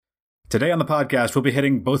Today on the podcast, we'll be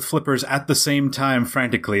hitting both flippers at the same time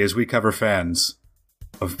frantically as we cover fans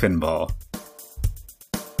of pinball.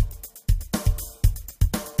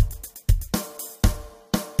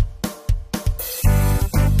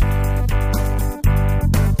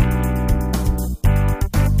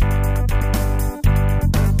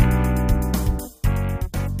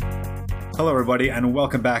 Hello, everybody, and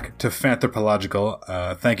welcome back to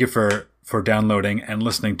Fanthropological. Thank you for downloading and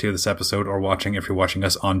listening to this episode, or watching if you're watching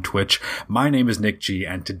us on Twitch. My name is Nick G,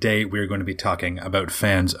 and today we're going to be talking about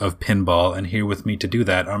fans of pinball, and here with me to do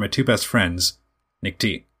that are my two best friends, Nick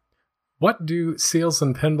T. What do seals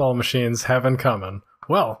and pinball machines have in common?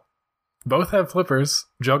 Well, both have flippers,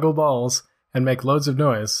 juggle balls, and make loads of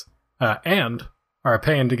noise, and are a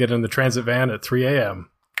pain to get in the transit van at 3 a.m.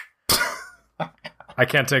 I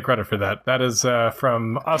can't take credit for that. That is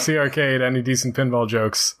from Aussie Arcade, Any Decent Pinball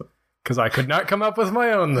Jokes, because I could not come up with my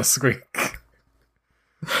own this week.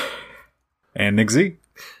 And Nick Z?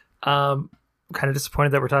 Kind of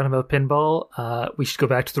disappointed that we're talking about pinball. We should go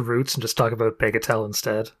back to the roots and just talk about Bagatelle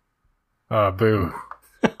instead. Boo.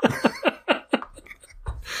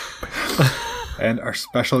 And our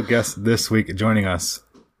special guest this week joining us,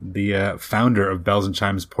 the founder of Bells and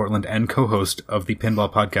Chimes Portland and co-host of the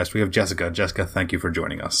Pinball Podcast, we have Jessica. Jessica, thank you for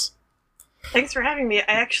joining us. Thanks for having me. I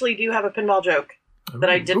actually do have a pinball joke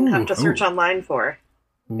that I didn't have to search online for.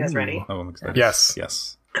 You guys ready? Oh, I'm excited. Yes.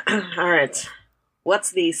 Yes. All right.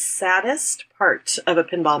 What's the saddest part of a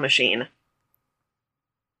pinball machine?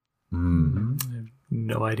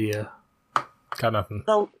 No idea. Got nothing.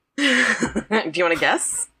 Do you want to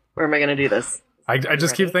guess? Or am I going to do this? I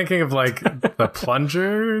just keep thinking of, like, the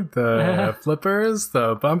plunger, the flippers,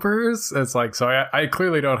 the bumpers. It's like, so I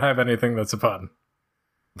clearly don't have anything that's a pun.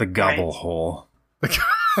 The gobble hole.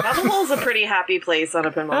 Gobble hole's a pretty happy place on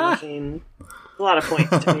a pinball machine. A lot of points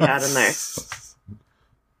to be had in there.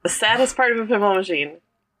 The saddest part of a pinball machine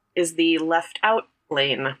is the left out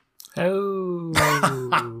lane. Oh.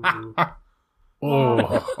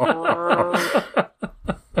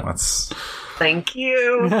 That's... Thank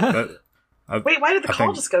you. Wait, why did the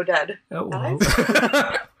call just go dead?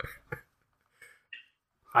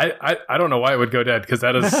 I don't know why it would go dead, because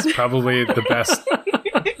that is probably the best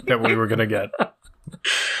that we were going to get.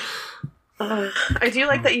 I do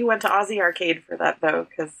like that you went to Aussie Arcade for that, though,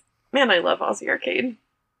 because, man, I love Aussie Arcade.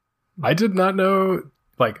 I did not know,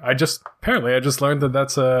 like, I just learned that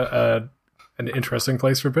that's an interesting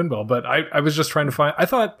place for pinball, but I was just trying to find, I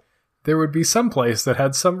thought there would be some place that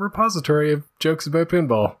had some repository of jokes about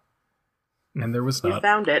pinball, and there was not. You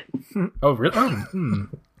found it. Oh, really? Gonna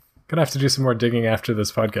have to do some more digging after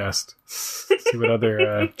this podcast. See what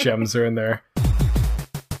other gems are in there.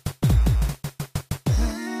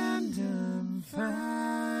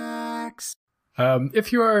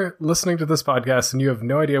 If you are listening to this podcast and you have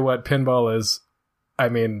no idea what pinball is, I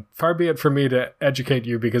mean, far be it for me to educate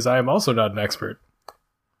you, because I am also not an expert.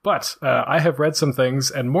 But I have read some things,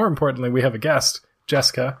 and more importantly, we have a guest,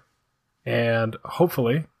 Jessica, and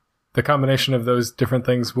hopefully the combination of those different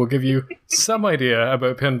things will give you some idea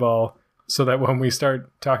about pinball, so that when we start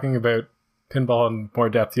talking about pinball in more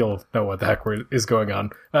depth, you'll know what the heck is going on.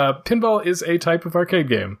 Pinball is a type of arcade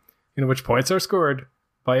game in which points are scored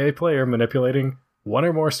by a player manipulating one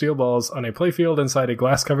or more steel balls on a playfield inside a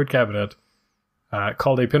glass-covered cabinet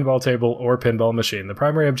called a pinball table or pinball machine. The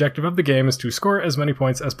primary objective of the game is to score as many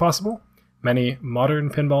points as possible. Many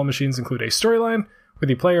modern pinball machines include a storyline, where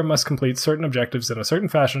the player must complete certain objectives in a certain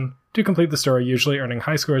fashion to complete the story, usually earning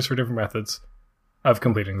high scores for different methods of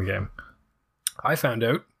completing the game. I found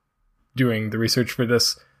out, doing the research for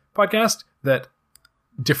this podcast, that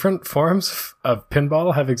different forms of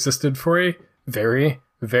pinball have existed for a very,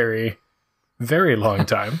 very, very long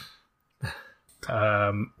time.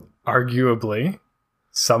 Arguably,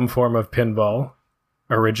 some form of pinball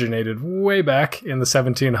originated way back in the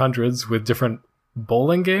 1700s with different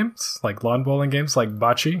bowling games, like lawn bowling games, like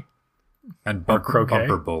bocce. And croquet.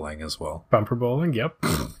 bumper bowling as well. Bumper bowling, yep.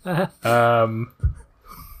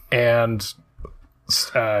 And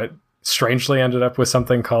strangely ended up with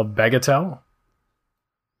something called Bagatelle,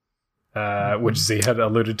 which Z had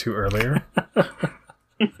alluded to earlier.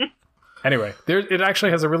 Anyway, it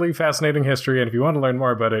actually has a really fascinating history, and if you want to learn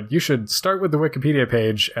more about it, you should start with the Wikipedia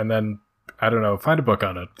page and then, I don't know, find a book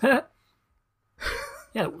on it.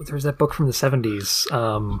 Yeah, there's that book from the 70s.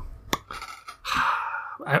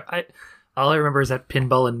 All I remember is that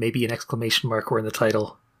pinball and maybe an exclamation mark were in the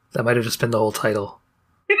title. That might have just been the whole title.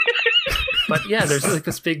 But yeah, there's like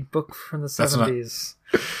this big book from the 70s.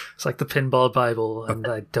 It's like the Pinball Bible, and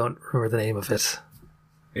I don't remember the name of it.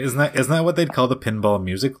 Isn't that what they'd call the pinball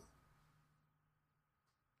music?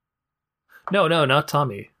 No, not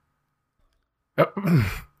Tommy.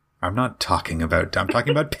 I'm talking about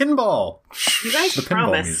pinball. You guys The pinball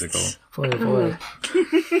promised. musical. Boy.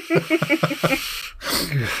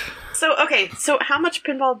 So how much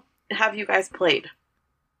pinball have you guys played?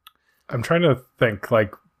 I'm trying to think,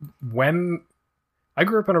 like, when I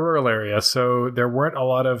grew up in a rural area, so there weren't a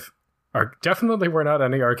lot of, definitely were not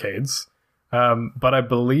any arcades. But I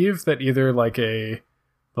believe that either like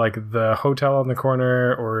the hotel on the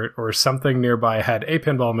corner or something nearby had a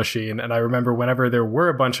pinball machine. And I remember whenever there were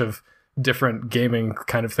a bunch of different gaming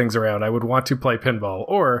kind of things around, I would want to play pinball.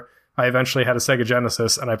 Or I eventually had a Sega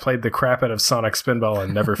Genesis and I played the crap out of Sonic Spinball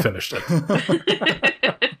and never finished it.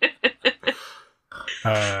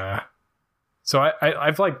 So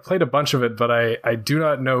I've like played a bunch of it, but I do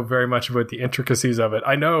not know very much about the intricacies of it.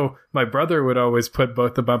 I know my brother would always put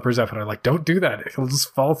both the bumpers up, and I'm like, don't do that. It'll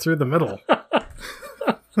just fall through the middle. But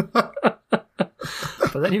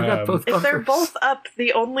then you've got both bumpers. If they're both up,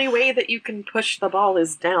 the only way that you can push the ball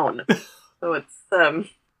is down. So it's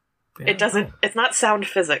it's not sound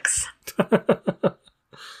physics.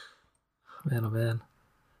 Man, oh man.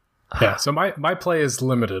 Yeah, so my play is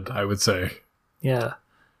limited, I would say. Yeah.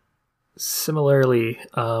 Similarly,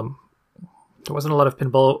 there wasn't a lot of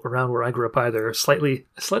pinball around where I grew up either. A slightly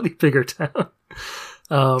bigger town.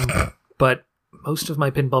 But most of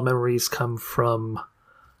my pinball memories come from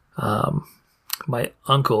my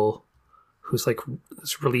uncle, who's like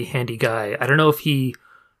this really handy guy. I don't know if he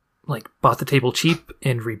like bought the table cheap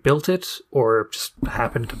and rebuilt it, or just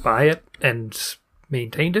happened to buy it and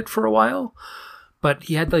maintained it for a while. But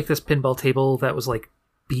he had like this pinball table that was like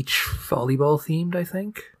beach volleyball themed, I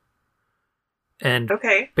think. And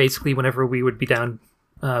basically, whenever we would be down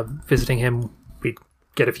visiting him, we'd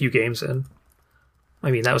get a few games in. I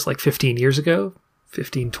mean, that was like 15 years ago,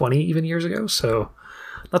 15, 20 even years ago. So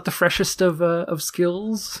not the freshest of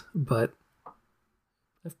skills, but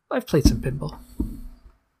I've played some pinball.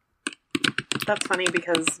 That's funny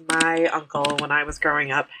because my uncle, when I was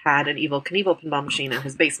growing up, had an Evel Knievel pinball machine in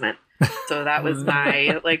his basement. So that was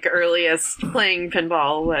my like earliest playing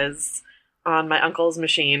pinball was on my uncle's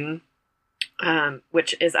machine.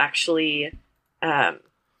 Which is actually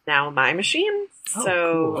now my machine.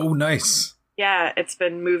 So, cool. Oh, nice. Yeah, it's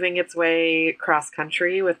been moving its way cross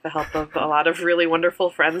country with the help of a lot of really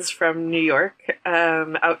wonderful friends from New York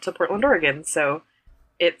out to Portland, Oregon. So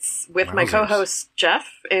it's with my co-host Jeff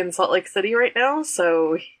in Salt Lake City right now.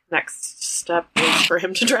 So next step is for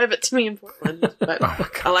him to drive it to me in Portland. But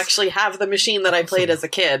I'll actually have the machine that I played as a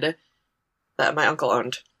kid that my uncle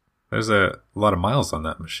owned. There's a lot of miles on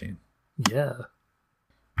that machine. Yeah.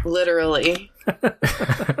 Literally.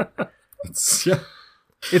 It's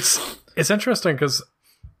interesting because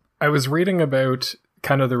I was reading about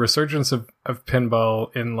kind of the resurgence of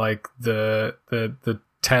pinball in like the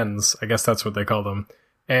tens, I guess that's what they call them.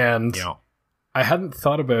 And I hadn't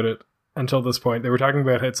thought about it until this point. They were talking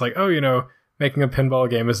about it's like, making a pinball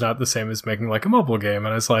game is not the same as making like a mobile game.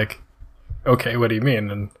 And it's like, okay, what do you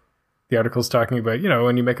mean? And the article's talking about,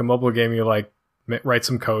 when you make a mobile game, you like write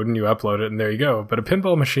some code and you upload it and there you go. But a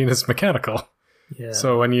pinball machine is mechanical. Yeah.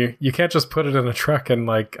 So when you can't just put it in a truck and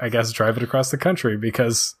like, I guess, drive it across the country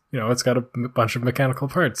because, it's got a bunch of mechanical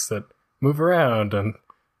parts that move around and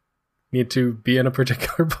need to be in a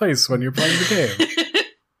particular place when you're playing the game.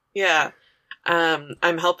 Yeah.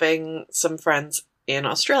 I'm helping some friends in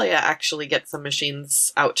Australia actually get some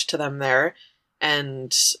machines out to them there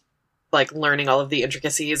and like learning all of the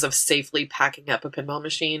intricacies of safely packing up a pinball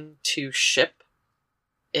machine to ship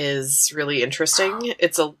is really interesting. Wow.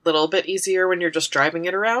 It's a little bit easier when you're just driving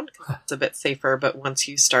it around. It's a bit safer, but once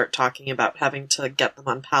you start talking about having to get them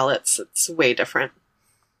on pallets, it's way different.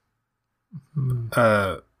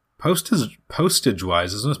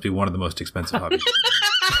 Postage-wise, this must be one of the most expensive hobbies.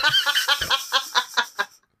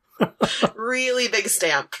 Really big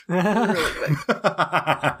stamp. Really big.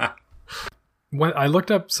 When I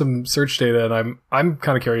looked up some search data, and I'm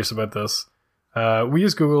kind of curious about this. We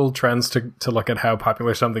use Google Trends to look at how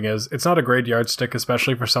popular something is. It's not a great yardstick,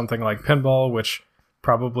 especially for something like pinball, which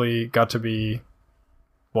probably got to be,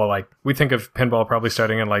 well, like we think of pinball probably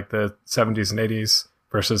starting in like the 70s and 80s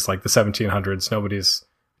versus like the 1700s. Nobody's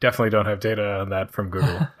definitely don't have data on that from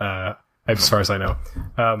Google, as far as I know.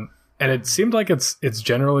 And it seemed like it's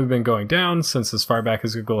generally been going down since as far back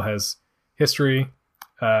as Google has history,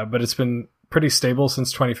 but it's been pretty stable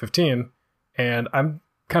since 2015. And I'm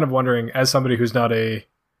kind of wondering, as somebody who's not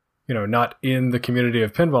not in the community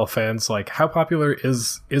of pinball fans, like how popular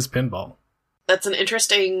is pinball? That's an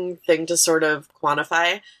interesting thing to sort of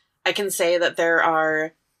quantify. I can say that there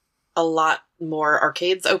are a lot more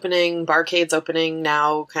arcades opening, barcades opening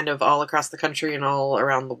now kind of all across the country and all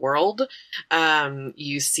around the world.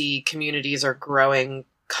 You see communities are growing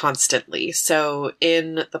constantly. So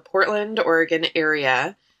in the Portland, Oregon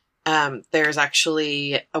area, there's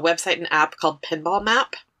actually a website and app called Pinball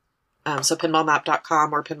Map. So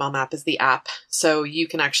pinballmap.com, or Pinball Map is the app. So you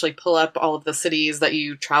can actually pull up all of the cities that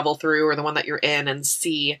you travel through or the one that you're in and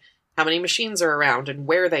see how many machines are around and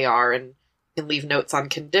where they are, and you can leave notes on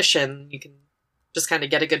condition. You can just kind of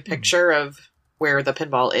get a good picture of where the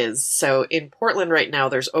pinball is. So in Portland right now,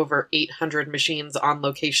 there's over 800 machines on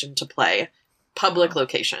location to play, public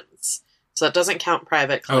locations. So that doesn't count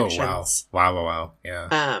private collections. Oh, wow.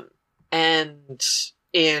 Yeah. And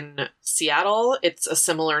in Seattle, it's a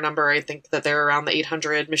similar number. I think that they're around the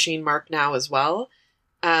 800 machine mark now as well.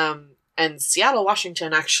 And Seattle,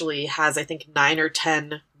 Washington actually has, I think, 9 or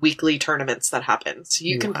 10 weekly tournaments that happen. So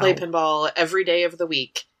you can play pinball every day of the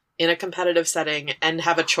week in a competitive setting and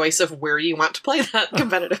have a choice of where you want to play that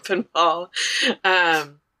competitive pinball.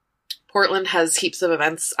 Portland has heaps of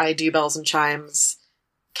events. I do Bells and Chimes.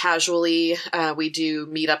 Casually, we do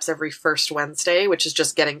meetups every first Wednesday, which is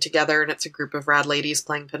just getting together, and it's a group of rad ladies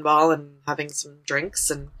playing pinball and having some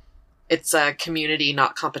drinks, and it's a community,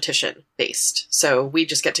 not competition based. So we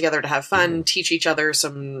just get together to have fun, teach each other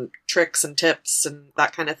some tricks and tips and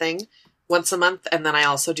that kind of thing once a month. And then I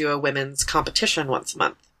also do a women's competition once a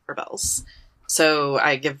month for Bells. So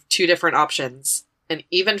I give 2 different options. And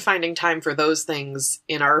even finding time for those things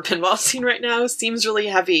in our pinball scene right now seems really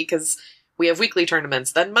heavy, because we have weekly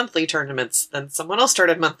tournaments, then monthly tournaments, then someone else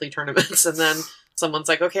started monthly tournaments, and then someone's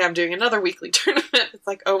like, okay, I'm doing another weekly tournament. It's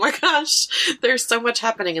like, oh my gosh, there's so much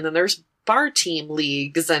happening. And then there's bar team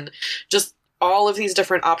leagues and just all of these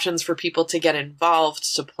different options for people to get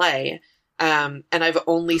involved to play. And I've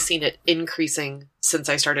only seen it increasing since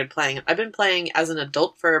I started playing. I've been playing as an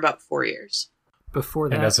adult for about 4 years. Before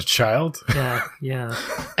that. And as a child? Yeah.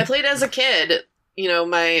 I played as a kid. You know,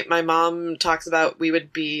 my mom talks about we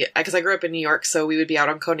would be, because I grew up in New York, so we would be out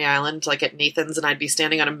on Coney Island, like at Nathan's, and I'd be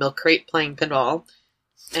standing on a milk crate playing pinball.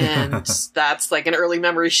 And that's like an early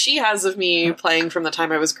memory she has of me playing from the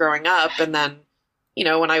time I was growing up. And then, you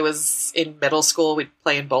know, when I was in middle school, we'd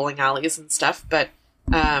play in bowling alleys and stuff. But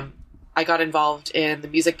I got involved in the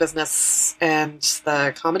music business and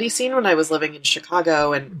the comedy scene when I was living in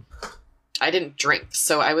Chicago, and I didn't drink.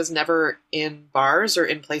 So I was never in bars or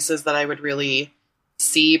in places that I would really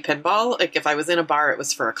see pinball. Like if I was in a bar, it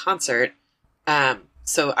was for a concert.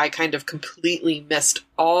 So I kind of completely missed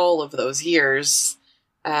all of those years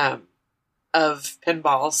of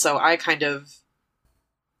pinball. So I kind of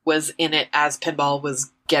was in it as pinball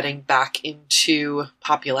was getting back into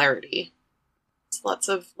popularity. It's lots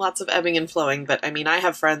of ebbing and flowing, but I mean, I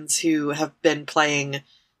have friends who have been playing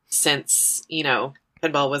since, you know,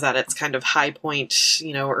 pinball was at its kind of high point,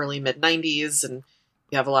 you know, early mid 90s, and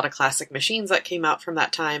you have a lot of classic machines that came out from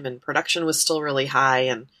that time, and production was still really high,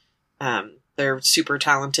 and they're super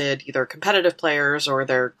talented, either competitive players or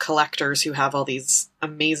they're collectors who have all these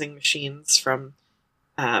amazing machines from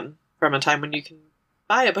a time when you can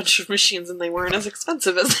buy a bunch of machines and they weren't as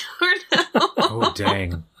expensive as they are now. Oh,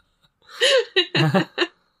 dang.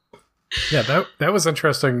 Yeah, that was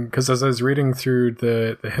interesting, because as I was reading through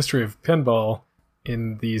the history of pinball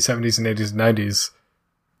in the 70s and 80s and 90s,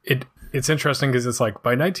 it's interesting because it's like by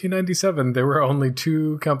 1997 there were only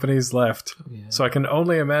 2 companies left. Yeah. So I can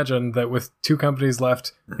only imagine that with 2 companies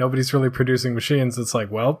left, nobody's really producing machines. It's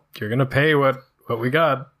like, well, you're gonna pay what we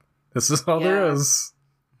got. This is all there is.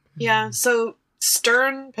 Yeah. So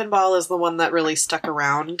Stern Pinball is the one that really stuck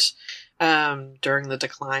around during the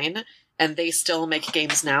decline, and they still make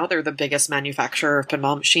games now. They're the biggest manufacturer of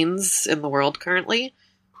pinball machines in the world currently.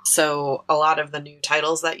 So a lot of the new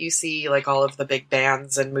titles that you see, like all of the big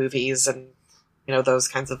bands and movies and, you know, those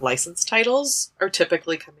kinds of licensed titles are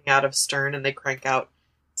typically coming out of Stern, and they crank out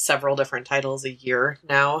several different titles a year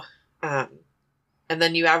now. And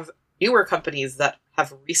then you have newer companies that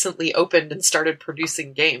have recently opened and started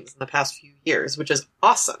producing games in the past few years, which is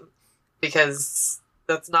awesome, because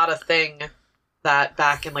that's not a thing that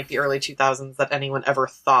back in like the early 2000s that anyone ever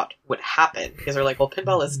thought would happen, because they're like, well,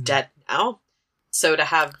 pinball is dead now. So to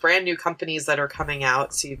have brand new companies that are coming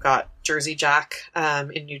out, so you've got Jersey Jack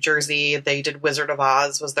in New Jersey. They did Wizard of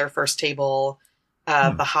Oz was their first table.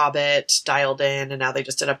 The Hobbit, Dialed In, and now they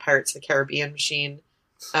just did a Pirates of the Caribbean machine.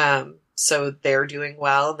 So they're doing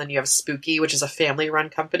well. And then you have Spooky, which is a family-run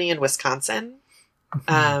company in Wisconsin.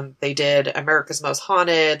 They did America's Most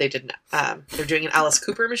Haunted. They did. They're doing an Alice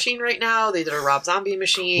Cooper machine right now. They did a Rob Zombie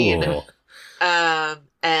machine. Cool.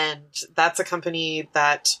 And that's a company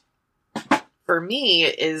that, for me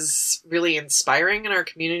is really inspiring in our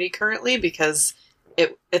community currently, because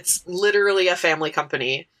it's literally a family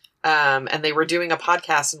company. And they were doing a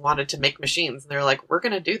podcast and wanted to make machines. And they're like, we're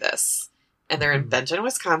going to do this. And they're in Benton,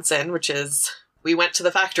 Wisconsin, which is, we went to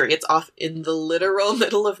the factory. It's off in the literal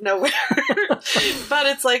middle of nowhere. But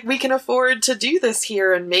it's like, we can afford to do this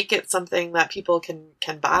here and make it something that people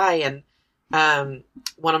can buy. And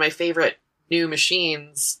one of my favorite new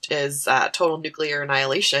machines is Total Nuclear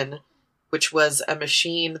Annihilation, which was a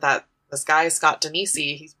machine that this guy, Scott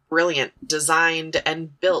Denisi, he's brilliant, designed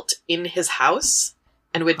and built in his house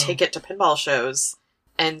and would take it to pinball shows.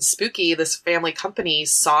 And Spooky, this family company,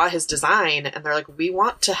 saw his design and they're like, we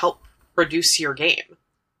want to help produce your game.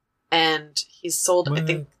 And he's sold, I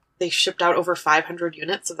think they shipped out over 500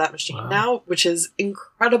 units of that machine now, which is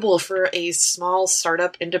incredible for a small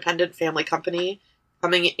startup independent family company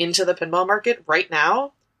coming into the pinball market right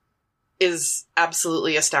now. Is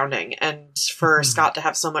absolutely astounding. And for Scott to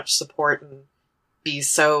have so much support and be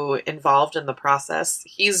so involved in the process,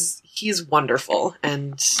 he's wonderful.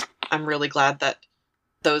 And I'm really glad that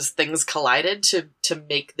those things collided to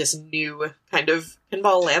make this new kind of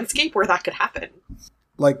pinball landscape where that could happen.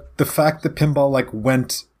 Like, the fact that pinball, like,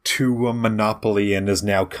 went to a monopoly and is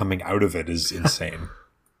now coming out of it is insane.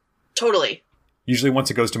 Totally. Usually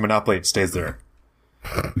once it goes to monopoly, it stays there.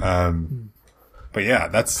 But yeah,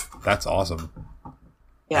 that's awesome.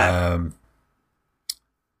 Yeah.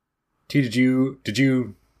 T, did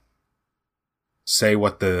you say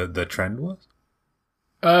what the trend was?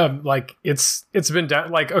 Like it's been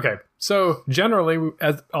down. Like, okay, so generally,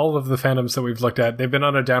 as all of the fandoms that we've looked at, they've been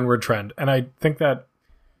on a downward trend, and I think that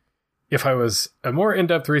if I was a more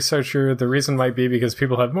in-depth researcher, the reason might be because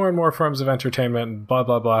people have more and more forms of entertainment and blah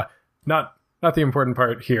blah blah. Not the important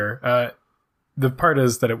part here. The part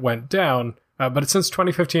is that it went down. But since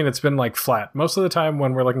 2015, it's been like flat. Most of the time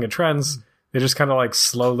when we're looking at trends, they just kind of like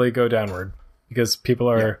slowly go downward because people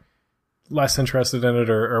are less interested in it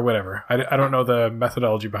or whatever. I don't know the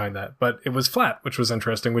methodology behind that, but it was flat, which was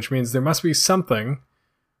interesting, which means there must be something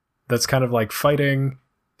that's kind of like fighting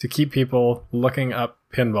to keep people looking up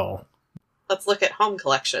pinball. Let's look at home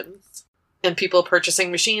collections and people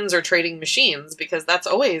purchasing machines or trading machines, because that's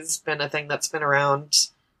always been a thing that's been around.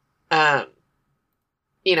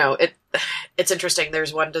 It's interesting.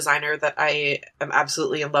 There's one designer that I am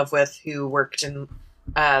absolutely in love with who worked in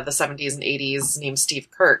the 70s and 80s named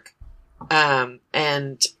Steve Kirk.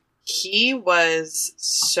 And he was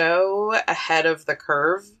so ahead of the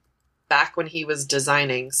curve back when he was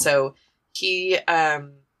designing. So he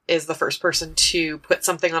is the first person to put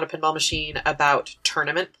something on a pinball machine about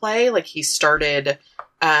tournament play. Like, he started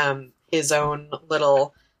his own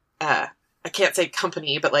little... I can't say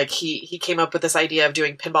company, but like he came up with this idea of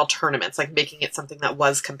doing pinball tournaments, like making it something that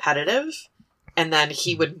was competitive. And then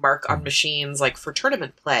he would mark on machines like for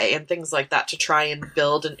tournament play and things like that to try and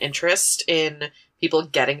build an interest in people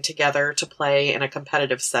getting together to play in a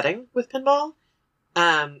competitive setting with pinball.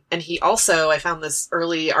 And he also, I found this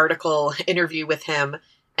early article interview with him,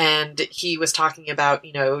 and he was talking about,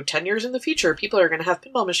 10 years in the future, people are going to have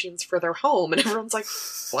pinball machines for their home. And everyone's like,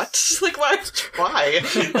 what? Like, what? Why?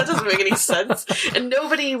 That doesn't make any sense. And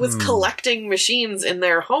nobody was collecting machines in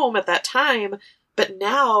their home at that time. But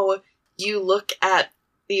now you look at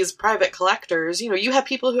these private collectors, you have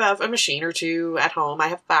people who have a machine or two at home. I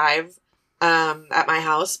have 5 at my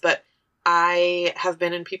house, but I have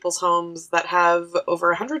been in people's homes that have over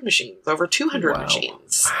 100 machines, over 200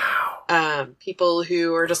 machines. Wow. People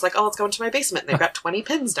who are just like, oh, let's go into my basement. And they've got 20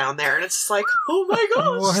 pins down there. And it's just like, oh my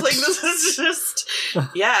gosh. Like, this is just,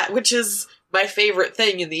 which is my favorite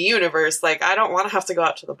thing in the universe. Like, I don't want to have to go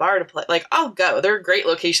out to the bar to play. Like, I'll go. There are great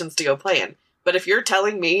locations to go play in. But if you're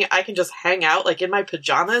telling me I can just hang out, like, in my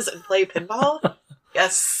pajamas and play pinball,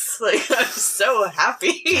 yes. Like, I'm so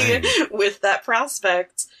happy with that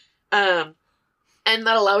prospect. And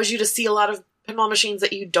that allows you to see a lot of pinball machines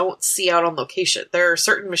that you don't see out on location. There are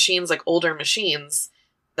certain machines, like older machines,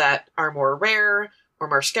 that are more rare or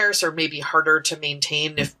more scarce or maybe harder to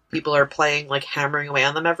maintain if people are playing, like, hammering away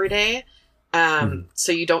on them every day.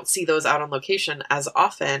 So you don't see those out on location as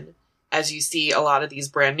often as you see a lot of these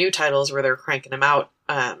brand new titles where they're cranking them out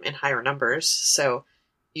in higher numbers. So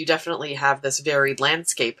you definitely have this varied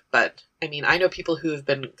landscape. But, I mean, I know people who have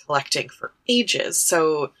been collecting for ages,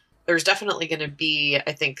 so there's definitely going to be,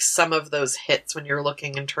 I think, some of those hits when you're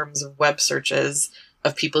looking in terms of web searches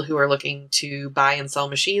of people who are looking to buy and sell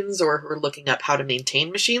machines or who are looking up how to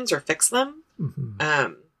maintain machines or fix them.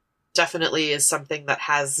 Definitely is something that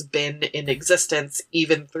has been in existence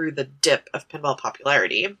even through the dip of pinball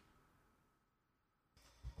popularity.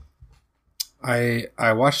 I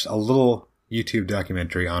watched a little YouTube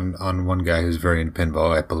documentary on one guy who's very into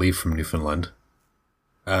pinball, I believe from Newfoundland.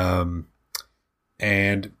 And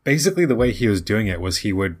basically the way he was doing it was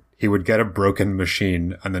he would get a broken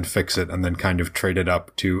machine and then fix it and then kind of trade it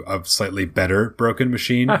up to a slightly better broken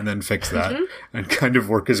machine and then fix that and kind of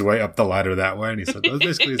work his way up the ladder that way. And he said that was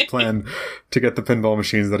basically his plan to get the pinball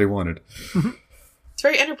machines that he wanted. It's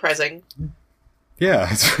very enterprising. Yeah,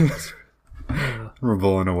 it's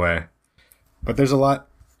admirable in a way. But there's a lot...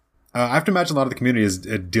 I have to imagine a lot of the community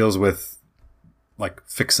it deals with like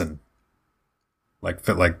fixing.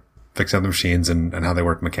 Fixing the machines and how they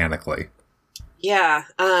work mechanically. Yeah,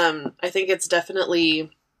 I think it's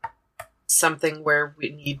definitely something where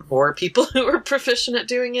we need more people who are proficient at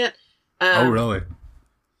doing it. Oh, really?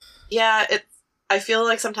 Yeah, I feel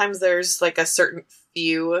like sometimes there's like a certain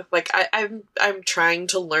few. Like I'm trying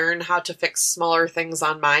to learn how to fix smaller things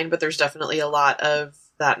on mine, but there's definitely a lot of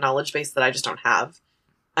that knowledge base that I just don't have.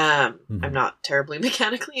 I'm not terribly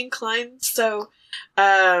mechanically inclined, so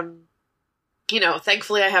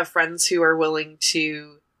thankfully I have friends who are willing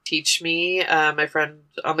to teach me. My friend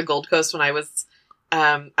on the Gold Coast, when I was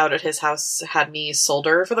out at his house, had me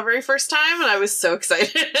solder for the very first time, and I was so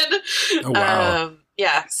excited. Oh, wow.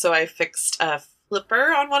 Yeah, so I fixed a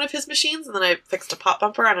flipper on one of his machines, and then I fixed a pop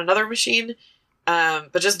bumper on another machine.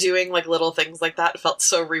 But just doing like little things like that felt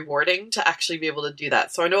so rewarding to actually be able to do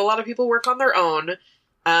that. So I know a lot of people work on their own.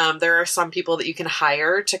 There are some people that you can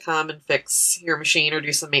hire to come and fix your machine or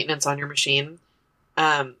do some maintenance on your machine.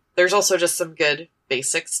 There's also just some good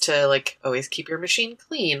basics to like always keep your machine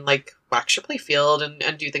clean, like wax your playfield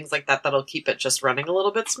and do things like that that'll keep it just running a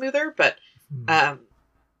little bit smoother. But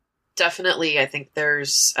definitely I think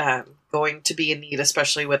there's going to be a need,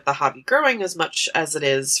 especially with the hobby growing as much as it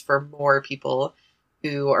is, for more people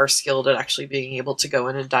who are skilled at actually being able to go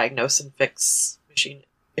in and diagnose and fix machine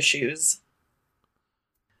issues.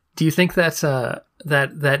 Do you think that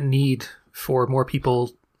that need for more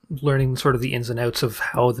people learning sort of the ins and outs of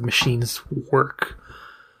how the machines work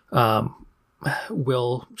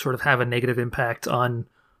will sort of have a negative impact on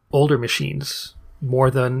older machines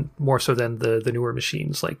more so than the newer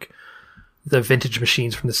machines, like the vintage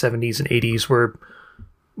machines from the 70s and 80s or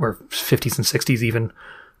 50s and 60s even,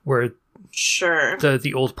 where sure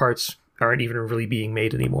the old parts aren't even really being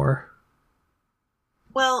made anymore?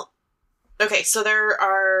 Well, okay, so there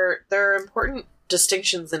are important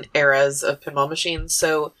distinctions in eras of pinball machines.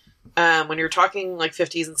 So when you're talking like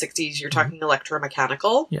 50s and 60s, you're talking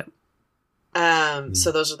electromechanical. Yeah.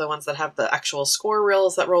 So those are the ones that have the actual score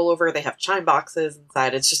reels that roll over. They have chime boxes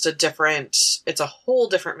inside. It's just it's a whole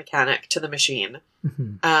different mechanic to the machine.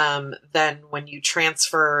 Than when you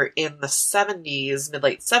transfer in the 70s,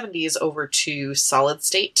 mid-late 70s, over to solid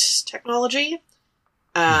state technology.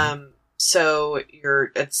 So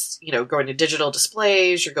it's going to digital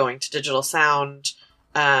displays, you're going to digital sound,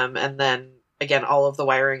 and then again, all of the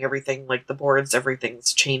wiring, everything, like the boards,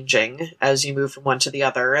 everything's changing as you move from one to the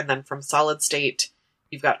other. And then from solid state,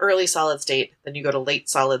 you've got early solid state, then you go to late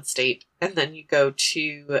solid state, and then you go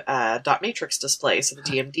to dot matrix display, so the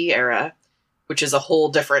DMD era, which is a whole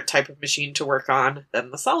different type of machine to work on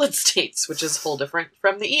than the solid states, which is whole different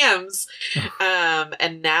from the EMs.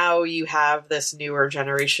 And now you have this newer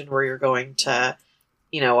generation where you're going to,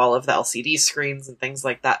 all of the LCD screens and things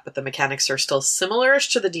like that, but the mechanics are still similar-ish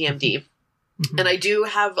to the DMD. And I do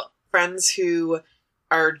have friends who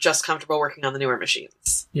are just comfortable working on the newer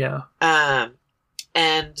machines. Yeah.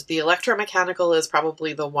 And the electromechanical is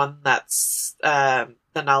probably the one that's the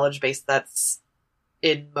knowledge base that's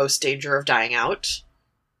in most danger of dying out.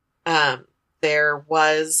 There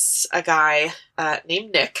was a guy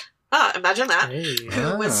named Nick. Imagine that. Hey.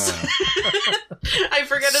 Who was... I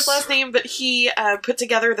forget his last name, but he put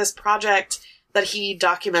together this project that he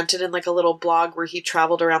documented in like a little blog where he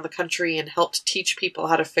traveled around the country and helped teach people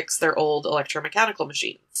how to fix their old electromechanical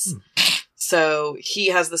machines. So he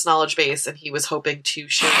has this knowledge base, and he was hoping to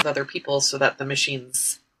share with other people so that the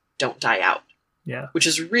machines don't die out. Yeah. Which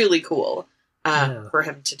is really cool for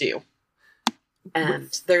him to do.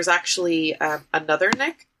 And there's actually another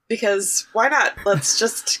Nick, because why not? Let's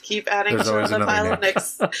just keep adding to the pile of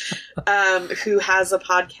Nicks, who has a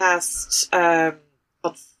podcast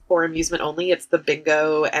called For Amusement Only. It's the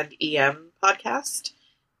Bingo and EM podcast.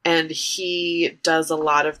 And he does a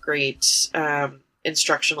lot of great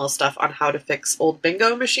instructional stuff on how to fix old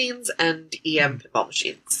bingo machines and EM pinball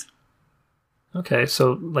machines. Okay,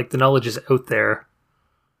 so like the knowledge is out there.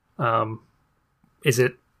 Is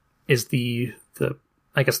the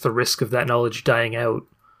I guess the risk of that knowledge dying out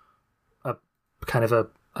a kind of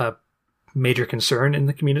a major concern in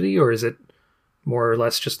the community, or is it more or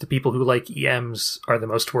less just the people who like EMs are the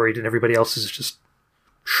most worried and everybody else is just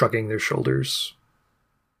shrugging their shoulders.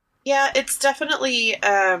 Yeah, it's definitely,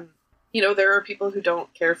 there are people who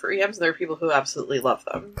don't care for EMs, and there are people who absolutely love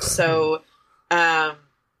them. So,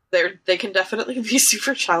 they can definitely be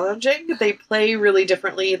super challenging. They play really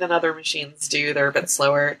differently than other machines do. They're a bit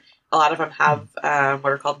slower. A lot of them have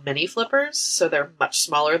what are called mini flippers, so they're much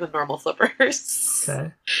smaller than normal flippers.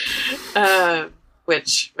 Okay.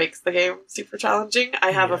 Which makes the game super challenging.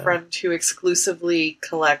 I have a friend who exclusively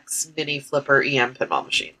collects mini flipper EM pinball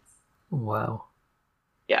machines. Wow.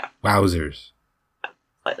 Yeah. Wowzers.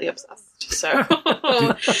 Slightly obsessed. So,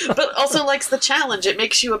 but also likes the challenge. It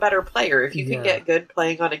makes you a better player. If you can get good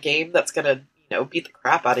playing on a game that's gonna, beat the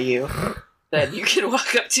crap out of you, then you can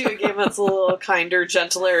walk up to a game that's a little kinder,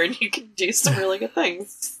 gentler, and you can do some really good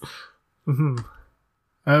things.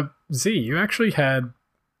 Mm-hmm. Z, you actually had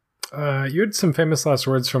some famous last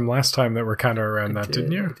words from last time that were kind of around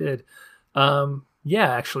didn't you? I did. Yeah,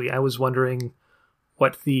 actually, I was wondering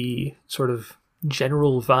what the sort of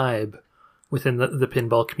general vibe within the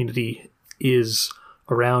pinball community is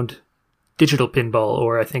around digital pinball,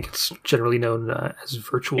 or I think it's generally known as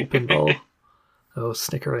virtual pinball. Oh,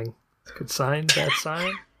 snickering. Good sign, bad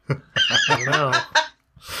sign? I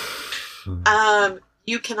don't know.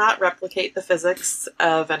 You cannot replicate the physics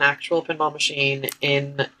of an actual pinball machine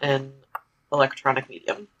in an electronic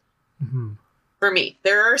medium. Mm-hmm. For me.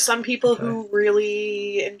 There are some people who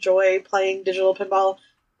really enjoy playing digital pinball,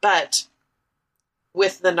 but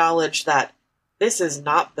with the knowledge that this is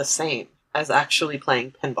not the same as actually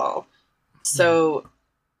playing pinball. So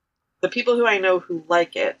the people who I know who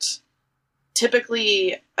like it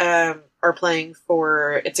typically are playing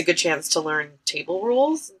for, it's a good chance to learn table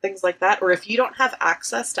rules and things like that. Or if you don't have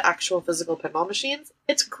access to actual physical pinball machines,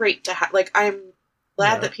 it's great to have, I'm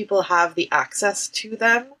glad that people have the access to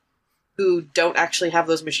them who don't actually have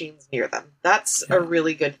those machines near them. That's a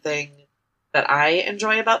really good thing that I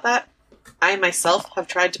enjoy about that. I myself have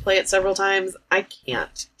tried to play it several times. I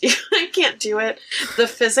can't do it. The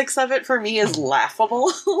physics of it for me is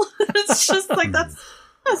laughable. It's just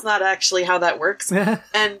that's not actually how that works.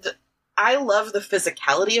 And I love the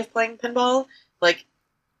physicality of playing pinball.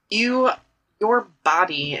 Your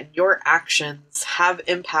body and your actions have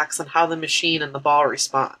impacts on how the machine and the ball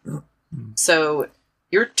respond. So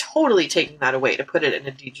you're totally taking that away to put it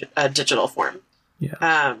in a digital form.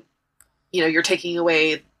 Yeah. You're taking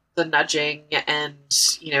away the nudging and,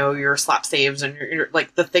 your slap saves and your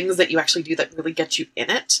the things that you actually do that really get you in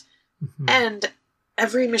it. Mm-hmm. And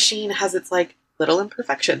every machine has its little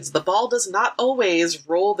imperfections. The ball does not always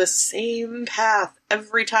roll the same path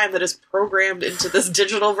every time that is programmed into this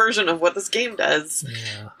digital version of what this game does.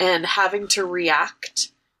 Yeah. And having to react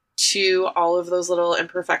to all of those little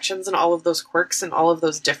imperfections and all of those quirks and all of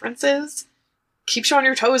those differences keeps you on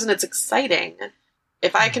your toes, and it's exciting.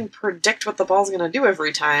 If I can predict what the ball's going to do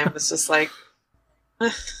every time, it's just I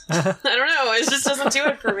don't know. It just doesn't do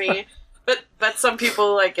it for me. But some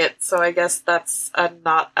people like it, so I guess that's a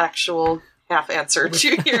not actual half answer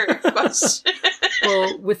to your question.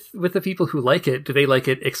 Well, with the people who like it, do they like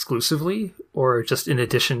it exclusively, or just in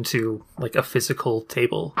addition to a physical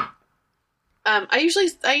table? I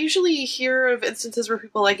usually hear of instances where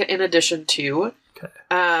people like it in addition to.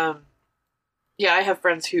 Okay. Yeah, I have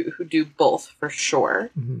friends who do both for sure.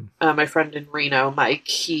 Mm-hmm. My friend in Reno, Mike,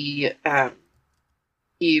 he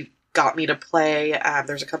got me to play.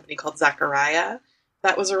 There's a company called Zaccaria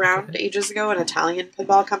that was around ages ago, an Italian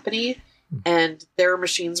pinball company, and their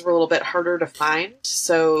machines were a little bit harder to find.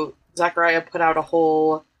 So Zaccaria put out a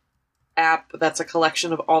whole app that's a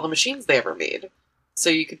collection of all the machines they ever made. So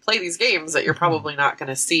you could play these games that you're probably not going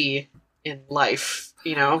to see in life.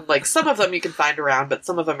 Some of them you can find around, but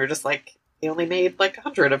some of them are just they only made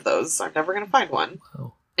 100 of those. So I'm never going to find one.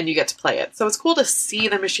 Wow. And you get to play it. So it's cool to see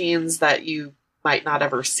the machines that you might not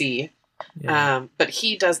ever see. Yeah. But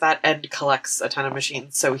he does that and collects a ton of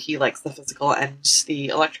machines. So he likes the physical and the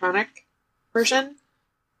electronic version.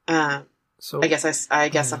 So I guess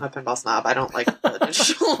I'm a pinball snob. I don't like the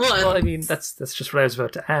digital one. Well, I mean, that's just what I was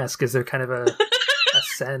about to ask. Is there kind of a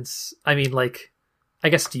sense? I mean, I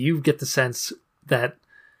guess, do you get the sense that?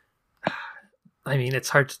 I mean, it's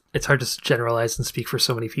hard to generalize and speak for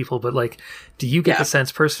so many people, but do you get the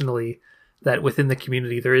sense personally that within the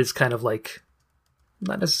community there is kind of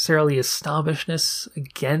not necessarily a snobbishness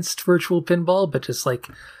against virtual pinball, but just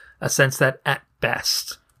a sense that at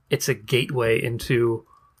best it's a gateway into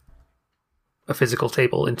a physical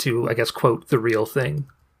table, into, I guess, quote, the real thing?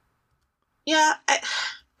 Yeah,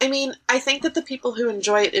 I mean, I think that the people who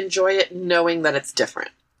enjoy it knowing that it's different.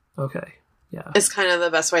 Okay. Yeah. Is kind of the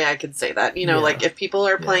best way I could say that. If people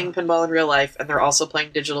are playing pinball in real life and they're also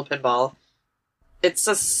playing digital pinball, it's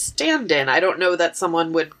a stand-in. I don't know that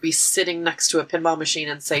someone would be sitting next to a pinball machine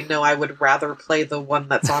and say, no, I would rather play the one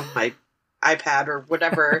that's on my iPad or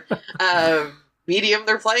whatever medium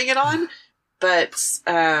they're playing it on. But,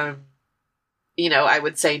 I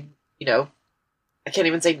would say, I can't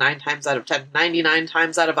even say 9 times out of 10, 99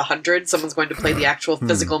 times out of 100, someone's going to play the actual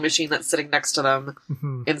physical machine that's sitting next to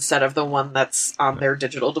them instead of the one that's on their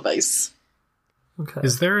digital device. Okay.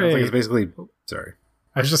 Is there it's basically... Sorry.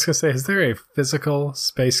 I was just going to say, is there a physical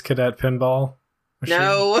Space Cadet pinball machine?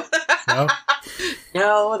 No. No?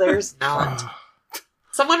 No, there's not.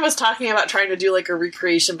 Someone was talking about trying to do like a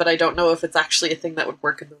recreation, but I don't know if it's actually a thing that would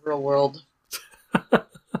work in the real world.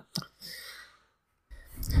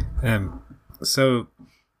 So,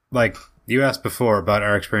 like, you asked before about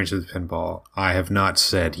our experience with pinball. I have not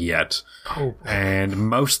said yet. Oh. And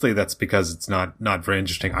mostly that's because it's not very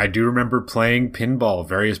interesting. I do remember playing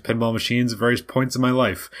various pinball machines at various points in my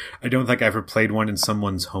life. I don't think I ever played one in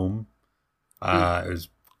someone's home. It was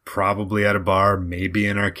probably at a bar, maybe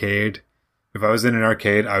an arcade. If I was in an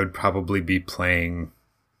arcade, I would probably be playing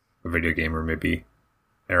a video game or maybe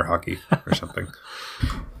air hockey or something.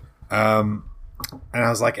 And I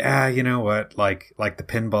was like, you know what? Like the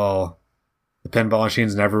pinball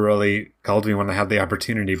machines never really called me when I had the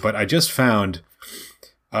opportunity. But I just found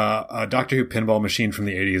a Doctor Who pinball machine from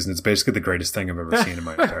the 80s, and it's basically the greatest thing I've ever seen in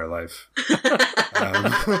my entire life.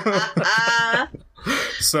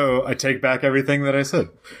 So I take back everything that I said.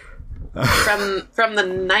 From the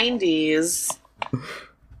 90s.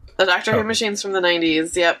 The Doctor Who machines from the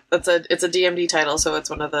 90s. Yep, it's a DMD title, so it's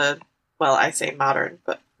one of the, well, I say modern,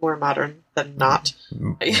 but more modern than not,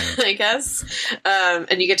 I guess.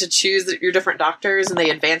 And you get to choose your different doctors, and they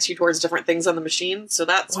advance you towards different things on the machine. So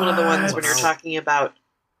that's one of the ones when you're talking about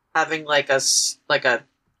having like a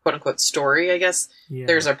quote unquote story, I guess. Yeah.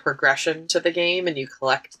 There's a progression to the game, and you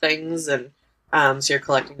collect things, and so you're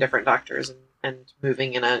collecting different doctors and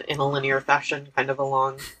moving in a linear fashion, kind of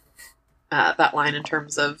along that line in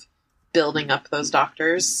terms of building up those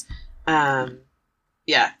doctors.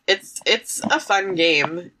 Yeah, it's a fun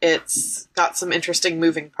game. It's got some interesting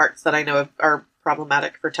moving parts that I know are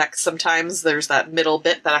problematic for text sometimes. There's that middle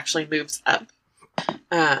bit that actually moves up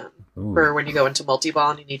for when you go into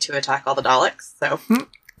multi-ball and you need to attack all the Daleks. So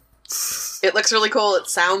it looks really cool. It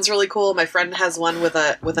sounds really cool. My friend has one with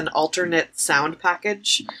an alternate sound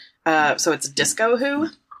package. So it's Disco Who.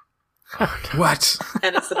 What?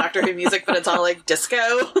 And it's the Doctor Who music, but it's all like disco.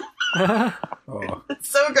 Oh. It's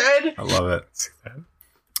so good. I love it.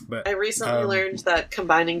 But, I recently learned that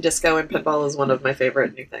combining disco and pinball is one of my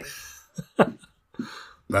favorite new things.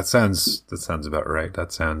 That sounds about right.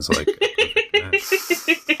 That sounds like a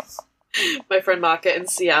perfect match. My friend Maka in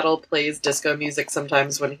Seattle plays disco music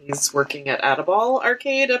sometimes when he's working at Adaball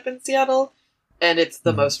Arcade up in Seattle. And it's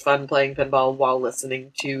the most fun playing pinball while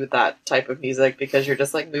listening to that type of music because you're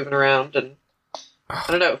just like moving around and, I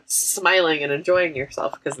don't know, smiling and enjoying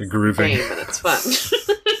yourself because it's a game and it's fun.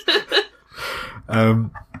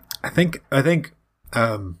 I think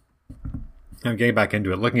I'm getting back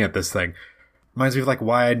into it, looking at this thing, reminds me of like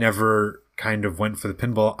why I never kind of went for the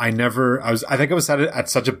pinball. I think I was at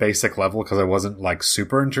such a basic level because I wasn't like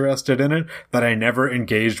super interested in it that I never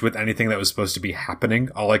engaged with anything that was supposed to be happening.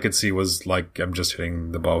 All I could see was like, I'm just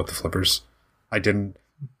hitting the ball with the flippers. I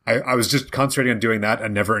was just concentrating on doing that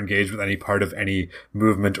and never engaged with any part of any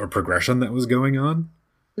movement or progression that was going on.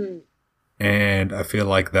 And I feel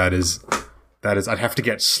like that is, I'd have to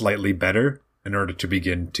get slightly better in order to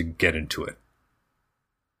begin to get into it.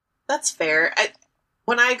 That's fair.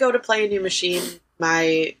 When I go to play a new machine,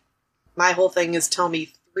 my whole thing is tell me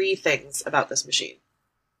 3 things about this machine.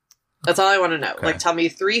 That's all I want to know. Okay. Like, tell me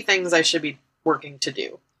 3 things I should be working to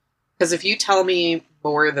do. Because if you tell me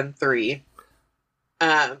more than 3,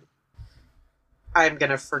 I'm going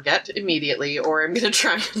to forget immediately, or I'm going to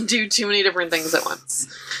try and do too many different things at once.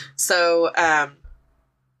 So,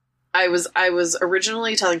 I was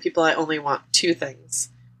originally telling people I only want 2 things.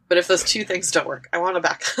 But if those 2 things don't work, I want a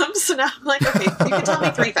backup. So now I'm like, okay, you can tell me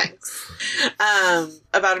 3 things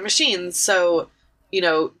about a machine. So,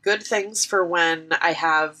 good things for when I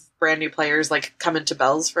have brand new players, like come into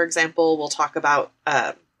Bells, for example. We'll talk about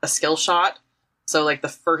a skill shot. So like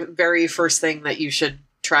the very first thing that you should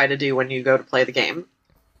try to do when you go to play the game.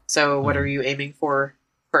 So what are you aiming for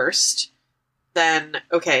first? Then,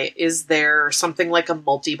 okay, is there something like a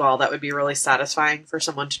multi-ball that would be really satisfying for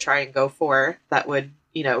someone to try and go for that would,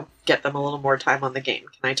 get them a little more time on the game?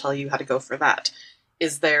 Can I tell you how to go for that?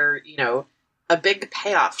 Is there, a big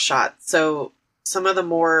payoff shot? So some of the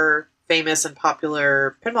more famous and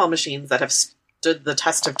popular pinball machines that have stood the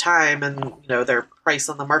test of time and, their price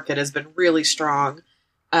on the market has been really strong.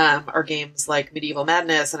 are games like Medieval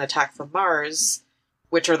Madness and Attack from Mars,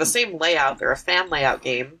 which are the same layout. They're a fan layout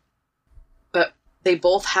game, but they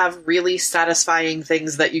both have really satisfying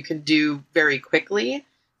things that you can do very quickly.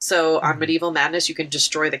 So on Medieval Madness, you can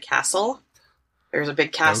destroy the castle. There's a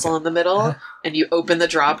big castle in the middle, and you open the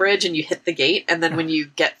drawbridge and you hit the gate, and then when you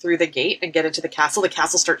get through the gate and get into the castle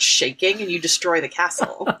starts shaking and you destroy the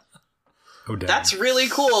castle. Oh, damn. That's really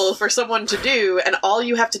cool for someone to do, and all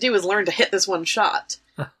you have to do is learn to hit this one shot.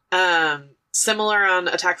 Similar on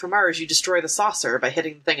Attack from Mars, you destroy the saucer by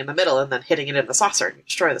hitting the thing in the middle and then hitting it in the saucer, and you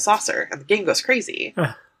destroy the saucer, and the game goes crazy.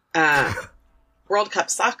 World Cup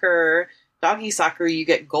Soccer... Doggy soccer, you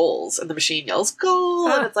get goals, and the machine yells "goal,"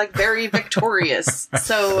 and it's like very victorious.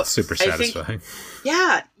 So That's super satisfying.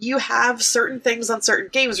 You have certain things on certain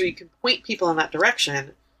games where you can point people in that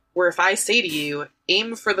direction. Where if I say to you,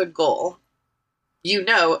 "Aim for the goal," you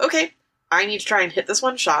know, okay, I need to try and hit this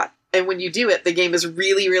one shot. And when you do it, the game is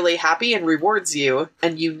really, really happy and rewards you,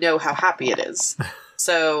 and you know how happy it is.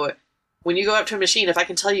 So when you go up to a machine, if I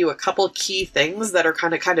can tell you a couple key things that are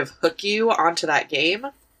kind of hook you onto that game.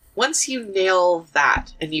 Once you nail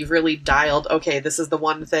that and you've really dialed, okay, this is the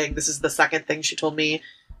one thing, this is the second thing she told me,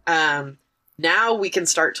 now we can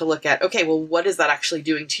start to look at, okay, well, what is that actually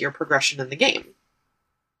doing to your progression in the game?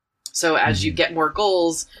 So as you get more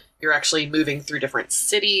goals, you're actually moving through different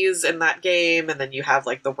cities in that game, and then you have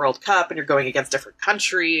like the World Cup and you're going against different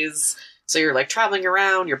countries. So you're like traveling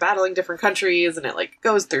around, you're battling different countries, and it like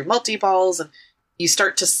goes through multi-balls, and you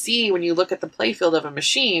start to see, when you look at the playfield of a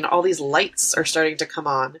machine, all these lights are starting to come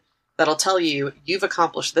on that'll tell you, you've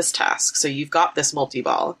accomplished this task. So you've got this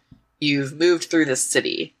multi-ball. You've moved through this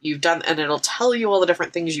city. You've done, and it'll tell you all the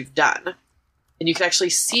different things you've done. And you can actually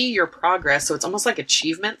see your progress. So it's almost like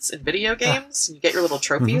achievements in video games. You get your little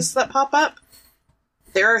trophies that pop up.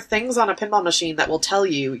 There are things on a pinball machine that will tell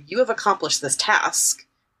you, you have accomplished this task.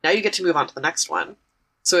 Now you get to move on to the next one.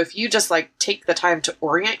 So if you just like take the time to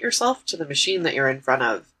orient yourself to the machine that you're in front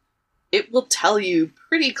of, it will tell you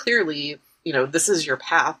pretty clearly, you know, this is your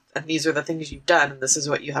path and these are the things you've done and this is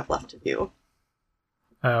what you have left to do.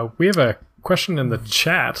 We have a question in the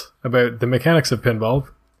chat about the mechanics of pinball,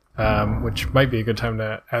 which might be a good time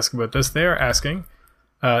to ask about this. They are asking,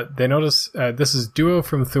 they notice, this is Duo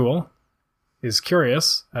from Thule, is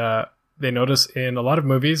curious. They notice in a lot of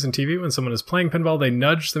movies and TV, when someone is playing pinball, they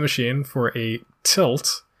nudge the machine for a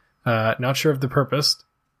tilt. Not sure of the purpose,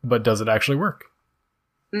 but does it actually work?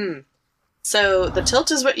 So the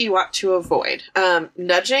tilt is what you want to avoid.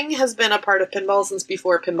 Nudging has been a part of pinball since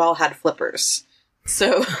before pinball had flippers.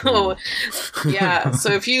 So, yeah.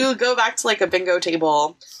 So if you go back to like a bingo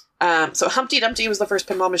table, so Humpty Dumpty was the first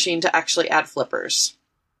pinball machine to actually add flippers.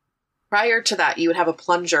 Prior to that, you would have a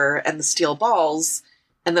plunger and the steel balls,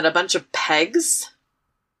 and then a bunch of pegs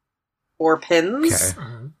or pins.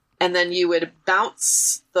 Okay. And then you would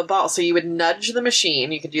bounce the ball. So you would nudge the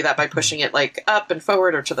machine. You could do that by pushing it like up and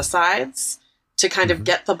forward or to the sides to kind of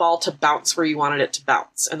get the ball to bounce where you wanted it to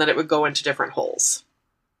bounce. And then it would go into different holes.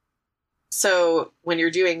 So when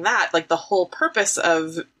you're doing that, like the whole purpose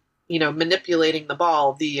of, you know, manipulating the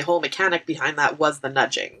ball, the whole mechanic behind that was the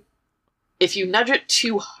nudging. If you nudge it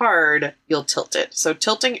too hard, you'll tilt it. So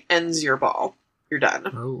tilting ends your ball. You're done.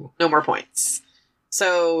 Oh. No more points.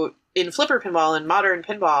 So in flipper pinball and modern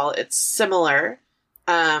pinball, it's similar.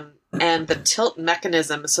 And the tilt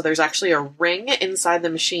mechanism, so there's actually a ring inside the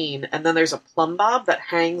machine, and then there's a plumb bob that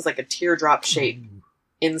hangs like a teardrop shape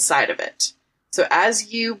inside of it. So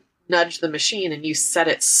as you nudge the machine and you set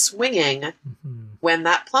it swinging, when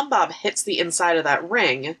that plumb bob hits the inside of that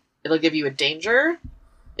ring, it'll give you a danger.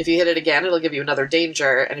 If you hit it again, it'll give you another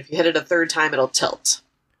danger. And if you hit it a third time, it'll tilt.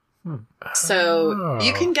 So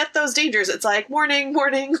you can get those dangers. It's like, warning,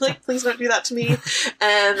 warning, like, please don't do that to me.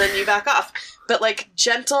 And then you back off. But like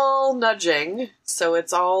gentle nudging, so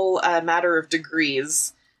it's all a matter of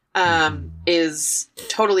degrees, is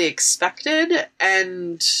totally expected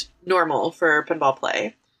and normal for pinball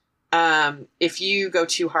play. If you go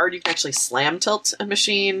too hard, you can actually slam tilt a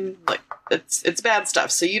machine. Like, it's bad stuff.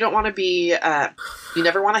 So you don't want to be, you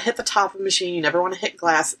never want to hit the top of a machine. You never want to hit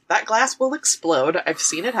glass. That glass will explode. I've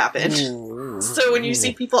seen it happen. So when you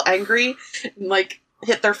see people angry and like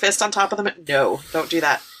hit their fist on top of them, no, don't do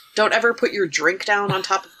that. Don't ever put your drink down on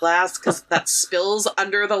top of glass, because that spills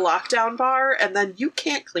under the lockdown bar and then you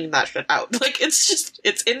can't clean that shit out. Like,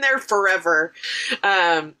 it's in there forever.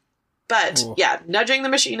 But yeah, nudging the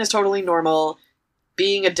machine is totally normal.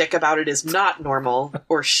 Being a dick about it is not normal,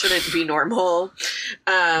 or shouldn't be normal.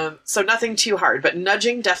 So nothing too hard, but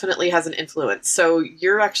nudging definitely has an influence. So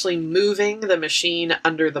you're actually moving the machine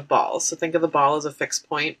under the ball. So think of the ball as a fixed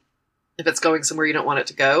point, If it's going somewhere you don't want it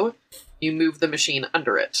to go, you move the machine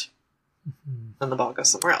under it. Then the ball goes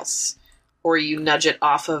somewhere else. Or you nudge it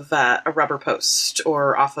off of a rubber post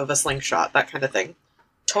or off of a slingshot, that kind of thing.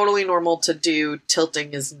 Totally normal to do.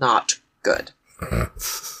 Tilting is not good.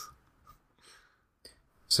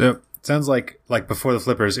 So it sounds like before the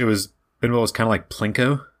flippers, pinball was kind of like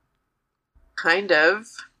Plinko. Kind of.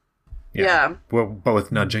 Yeah. But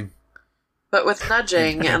with nudging. But with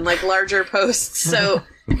nudging and like larger posts. So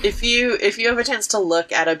if you have a chance to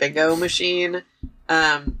look at a bingo machine,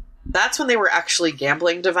 that's when they were actually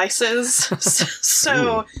gambling devices.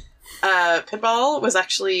 So pinball was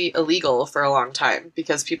actually illegal for a long time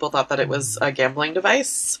because people thought that it was a gambling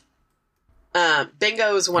device.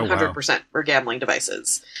 Bingos 100% were gambling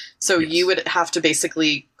devices. So you would have to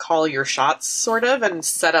basically call your shots, sort of, and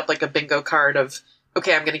set up like a bingo card of,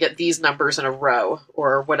 okay, I'm going to get these numbers in a row,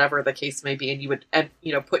 or whatever the case may be, and you would,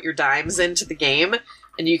 put your dimes into the game,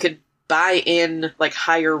 and you could buy in like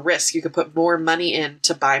higher risk. You could put more money in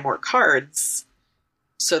to buy more cards,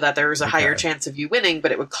 so that there was a higher chance of you winning,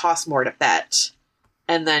 but it would cost more to bet.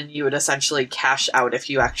 And then you would essentially cash out if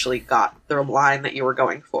you actually got the line that you were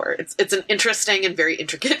going for. It's an interesting and very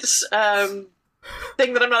intricate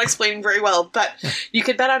thing that I'm not explaining very well, but you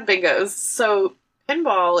could bet on bingos. So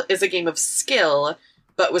pinball is a game of skill,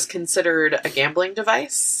 but was considered a gambling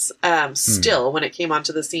device still when it came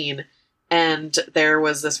onto the scene. And there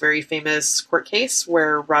was this very famous court case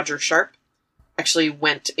where Roger Sharp actually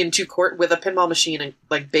went into court with a pinball machine and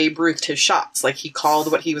like Babe Ruthed his shots. Like he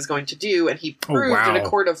called what he was going to do, and he proved in a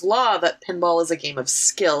court of law that pinball is a game of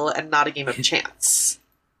skill and not a game of chance.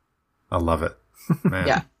 I love it. Man.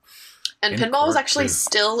 Yeah. And pinball was actually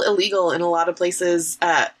still illegal in a lot of places.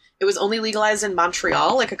 It was only legalized in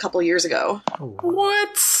Montreal like a couple years ago.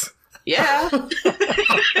 What? Yeah.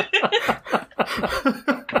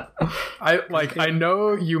 I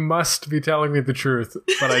know you must be telling me the truth,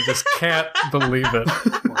 but I just can't believe it.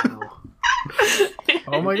 Wow.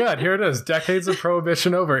 Oh my god, here it is. Decades of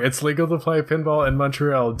prohibition over. It's legal to play pinball in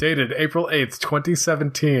Montreal. Dated April 8th,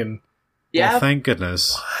 2017. Yeah. Well, thank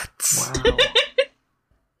goodness. What? Wow.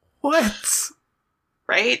 What?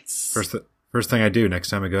 Right? First thing I do next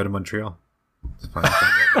time I go to Montreal. Is find a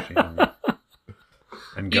pinball machine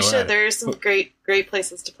and go You should. at it. There's some great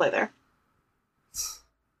places to play there.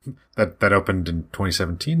 That opened in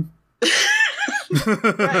 2017.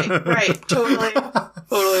 Right. Totally legal.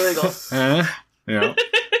 Yeah.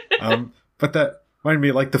 But that reminded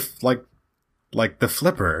me, like the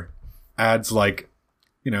flipper adds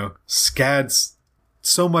scads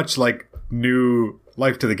so much like new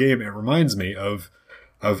life to the game. It reminds me of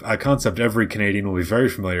a concept every Canadian will be very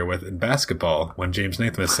familiar with in basketball, when James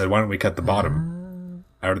Naismith said, "Why don't we cut the bottom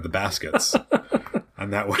out of the baskets?"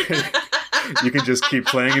 And that way you can just keep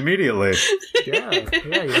playing immediately. Yeah, you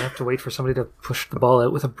don't have to wait for somebody to push the ball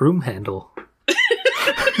out with a broom handle.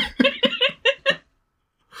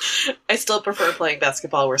 I still prefer playing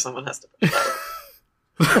basketball where someone has to push out.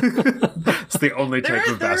 It's the only type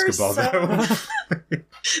of basketball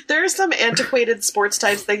There are some antiquated sports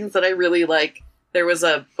type things that I really like. There was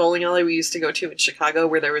a bowling alley we used to go to in Chicago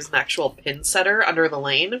where there was an actual pin setter under the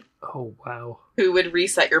lane Oh, wow. who would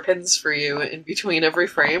reset your pins for you in between every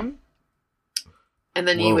frame. And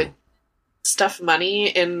then you Whoa. would stuff money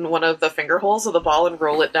in one of the finger holes of the ball and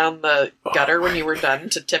roll it down the gutter when you were done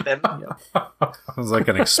to tip him. Sounds like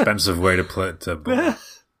an expensive way to play to bowl.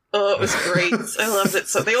 Oh, it was great. I loved it.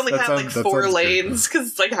 So they only That had like sounds- that 4 sounds good. lanes because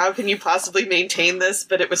it's like, how can you possibly maintain this?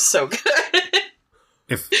 But it was so good.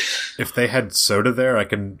 If they had soda there, I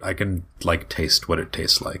can like taste what it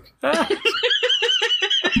tastes like. But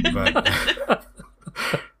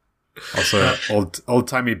also, old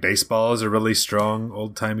timey baseball is a really strong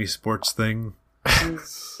old timey sports thing.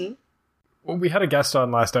 Well, we had a guest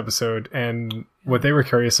on last episode, and what they were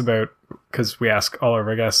curious about, because we ask all of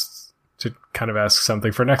our guests to kind of ask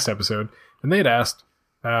something for next episode, and they had asked,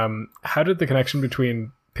 how did the connection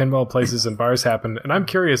between pinball places and bars happen? And I'm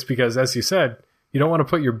curious because, as you said, you don't want to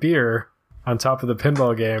put your beer on top of the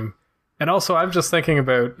pinball game. And also, I'm just thinking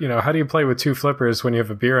about, how do you play with 2 flippers when you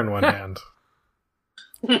have a beer in one hand?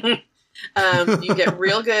 You get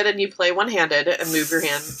real good and you play one-handed and move your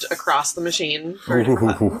hand across the machine. For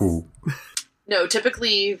different buttons. No,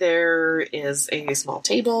 typically there is a small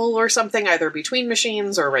table or something either between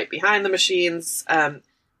machines or right behind the machines.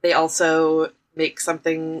 They also make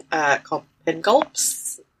something called pin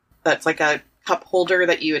gulps. That's like a cup holder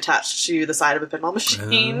that you attach to the side of a pinball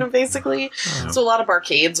machine, basically. So a lot of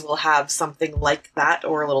arcades will have something like that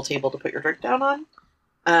or a little table to put your drink down on.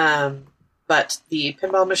 But the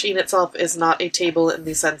pinball machine itself is not a table in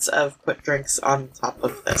the sense of put drinks on top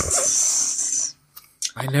of this.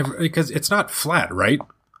 I never, because it's not flat, right?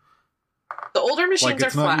 The older machines are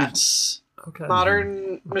flat. Okay.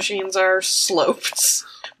 Modern machines are sloped.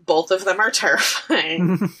 Both of them are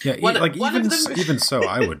terrifying. Yeah, even so,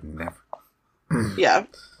 I would never. Yeah.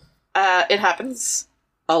 It happens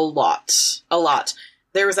a lot. A lot.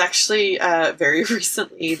 There was actually, very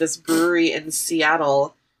recently, this brewery in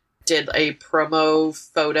Seattle did a promo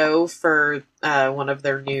photo for one of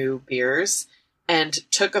their new beers and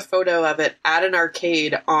took a photo of it at an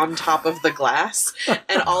arcade on top of the glass.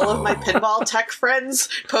 And all of my pinball tech friends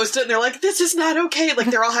posted, and they're like, this is not okay. Like,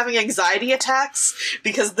 they're all having anxiety attacks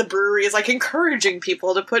because the brewery is, like, encouraging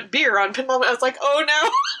people to put beer on pinball. I was like, oh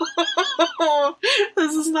no,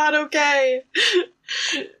 this is not okay.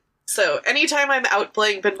 So anytime I'm out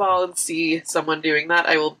playing pinball and see someone doing that,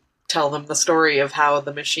 I will tell them the story of how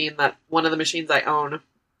one of the machines I own,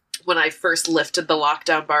 when I first lifted the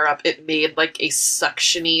lockdown bar up, it made like a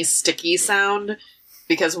suctiony, sticky sound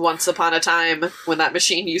because once upon a time, when that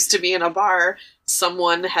machine used to be in a bar,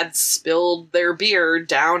 someone had spilled their beer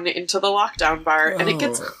down into the lockdown bar, and it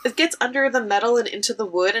gets under the metal and into the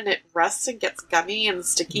wood, and it rusts and gets gummy and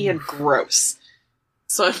sticky and gross.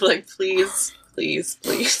 So I'm like, please,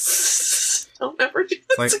 don't ever do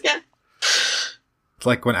this again. It's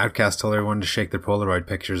like when Outkast told everyone to shake their Polaroid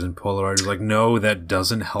pictures, and Polaroid was like, no, that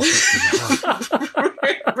doesn't help it.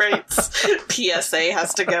 Right. PSA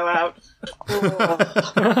has to go out.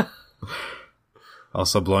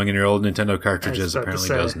 Also, blowing in your old Nintendo cartridges apparently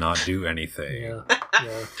does not do anything.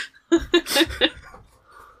 Yeah.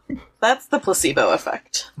 That's the placebo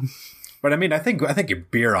effect. But I mean, I think your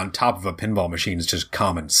beer on top of a pinball machine is just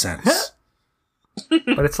common sense.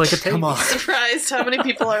 But it's like a Come on. Surprised how many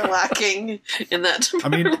people are lacking in that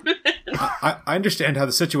department. I mean, I understand how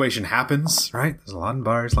the situation happens, right? There's a lot of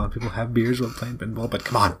bars, a lot of people have beers while playing pinball, but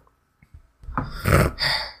come on.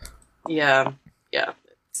 Yeah.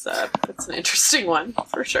 It's an interesting one,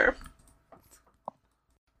 for sure.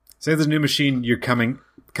 Say there's a new machine you're coming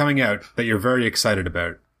out that you're very excited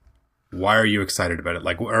about. Why are you excited about it?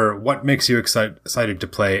 Or what makes you excited to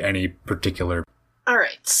play any particular? All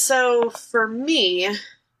right, so for me,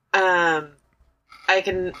 I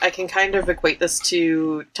can kind of equate this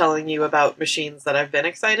to telling you about machines that I've been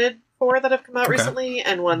excited for that have come out recently,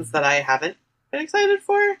 and ones that I haven't been excited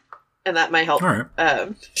for, and that might help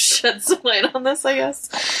shed some light on this, I guess.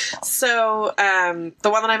 So, the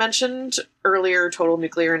one that I mentioned earlier, Total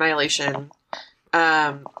Nuclear Annihilation,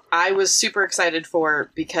 I was super excited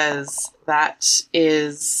for because that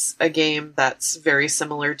is a game that's very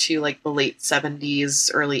similar to like the late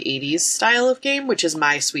 70s, early 80s style of game, which is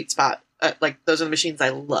my sweet spot. Those are the machines I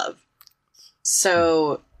love.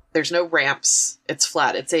 So there's no ramps. It's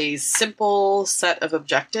flat. It's a simple set of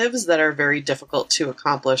objectives that are very difficult to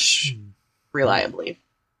accomplish reliably.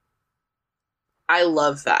 I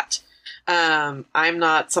love that. I'm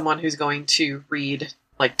not someone who's going to read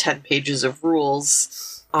like 10 pages of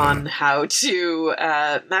rules on how to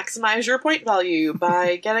maximize your point value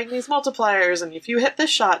by getting these multipliers, and if you hit this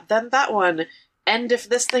shot, then that one, and if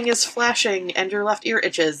this thing is flashing and your left ear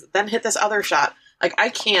itches, then hit this other shot. Like, I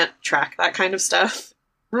can't track that kind of stuff.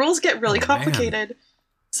 Rules get really complicated. Man.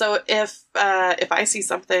 So if I see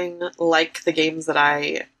something like the games that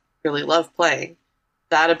I really love playing,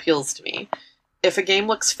 that appeals to me. If a game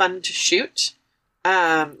looks fun to shoot,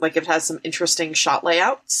 like it has some interesting shot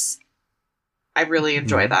layouts, I really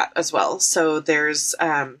enjoy that as well. So there's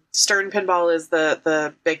Stern Pinball is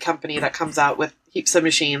the big company that comes out with heaps of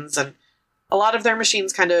machines, and a lot of their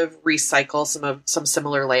machines kind of recycle some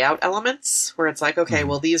similar layout elements where it's like, okay,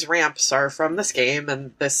 well, these ramps are from this game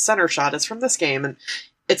and this center shot is from this game, and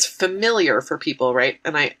it's familiar for people, right?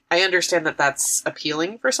 And I understand that that's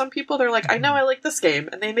appealing for some people. They're like, I know I like this game,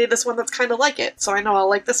 and they made this one that's kind of like it, so I know I'll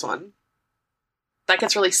like this one. That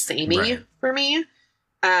gets really samey for me.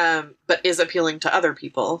 But is appealing to other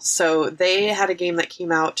people. So they had a game that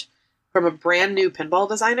came out from a brand new pinball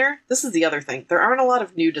designer. This is the other thing. There aren't a lot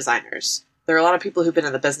of new designers. There are a lot of people who've been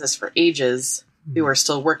in the business for ages who are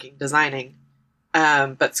still working, designing.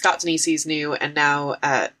 But Scott Danesi's new, and now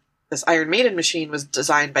this Iron Maiden machine was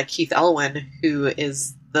designed by Keith Elwin, who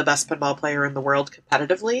is the best pinball player in the world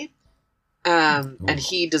competitively. And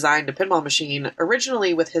he designed a pinball machine.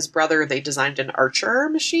 Originally with his brother, they designed an Archer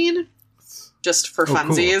machine. Just for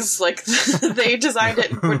funsies. Cool. Like, they designed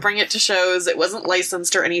it and would bring it to shows. It wasn't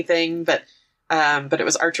licensed or anything, but it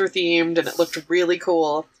was Archer themed and it looked really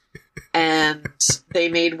cool. And they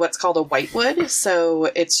made what's called a whitewood.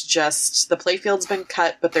 So it's just, the playfield's been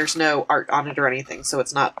cut, but there's no art on it or anything. So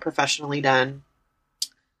it's not professionally done.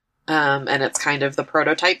 And it's kind of the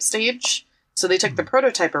prototype stage. So they took the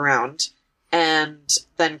prototype around And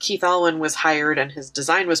then Keith Alwyn was hired and his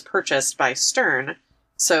design was purchased by Stern.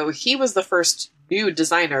 So he was the first new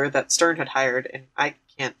designer that Stern had hired, and I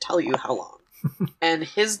can't tell you how long. And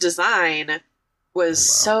his design was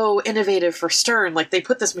so innovative for Stern. Like, they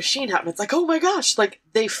put this machine out, and it's like, oh my gosh, like,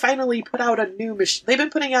 they finally put out a new machine. They've been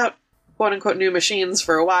putting out quote-unquote new machines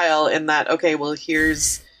for a while in that, okay, well,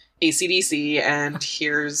 here's AC/DC, and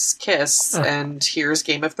here's Kiss, and here's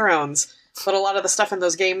Game of Thrones. But a lot of the stuff in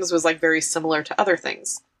those games was, like, very similar to other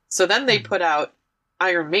things. So then they put out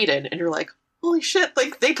Iron Maiden, and you're like, holy shit,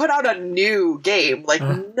 like, they put out a new game. Like,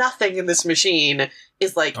 nothing in this machine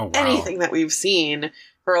is like anything that we've seen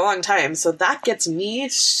for a long time. So that gets me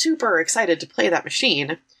super excited to play that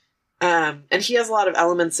machine. And he has a lot of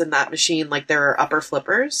elements in that machine, like there are upper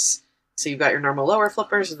flippers. So you've got your normal lower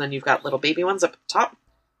flippers, and then you've got little baby ones up top.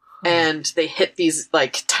 And they hit these,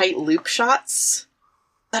 like, tight loop shots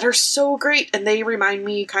that are so great, and they remind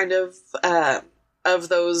me kind of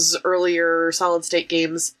those earlier solid-state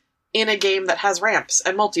games in a game that has ramps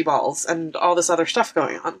and multi-balls and all this other stuff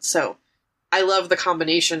going on. So I love the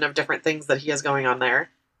combination of different things that he has going on there.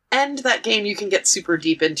 And that game you can get super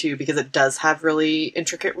deep into because it does have really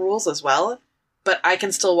intricate rules as well, but I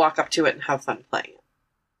can still walk up to it and have fun playing it.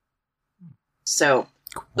 So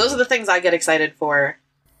those are the things I get excited for.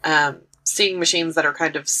 Seeing machines that are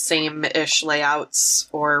kind of same-ish layouts,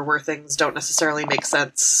 or where things don't necessarily make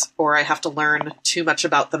sense, or I have to learn too much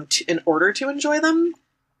about them in order to enjoy them,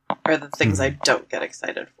 are the things I don't get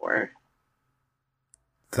excited for.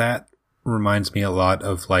 That reminds me a lot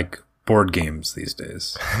of, like, board games these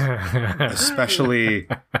days. especially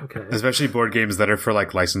board games that are for,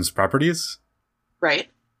 like, licensed properties. Right.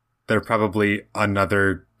 They're probably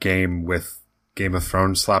another game with Game of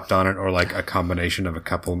Thrones slapped on it, or like a combination of a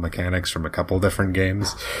couple mechanics from a couple different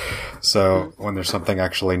games. So when there's something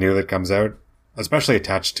actually new that comes out, especially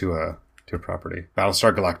attached to a property,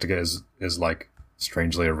 Battlestar Galactica is like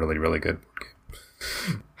strangely a really, really good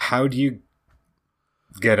game. How do you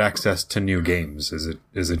get access to new games?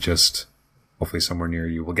 Is it just hopefully somewhere near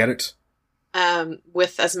you will get it?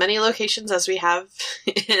 With as many locations as we have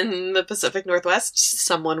in the Pacific Northwest,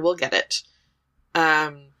 someone will get it.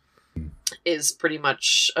 Is pretty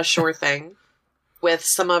much a sure thing. With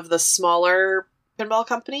some of the smaller pinball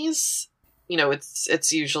companies, you know,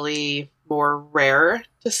 it's usually more rare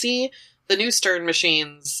to see. The new Stern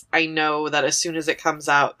machines, I know that as soon as it comes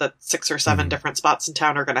out, that 6 or 7 different spots in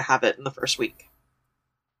town are going to have it in the first week.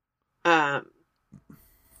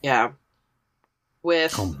 Yeah.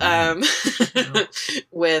 With,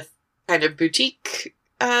 with kind of boutique,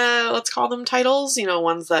 let's call them titles, you know,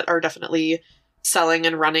 ones that are definitely selling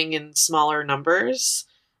and running in smaller numbers.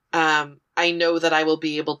 I know that I will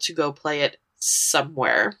be able to go play it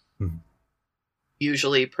somewhere.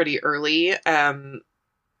 Usually pretty early.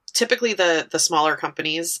 Typically the smaller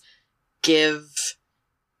companies give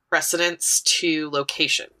precedence to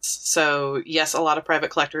locations. So yes, a lot of private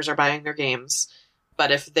collectors are buying their games,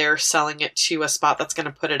 but if they're selling it to a spot that's going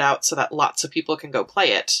to put it out so that lots of people can go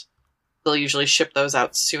play it, they'll usually ship those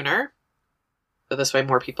out sooner. So this way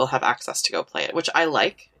more people have access to go play it, which I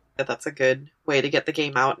like. That's a good way to get the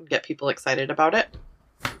game out and get people excited about it.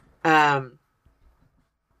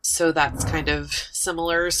 So that's kind of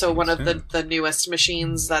similar. So one of the newest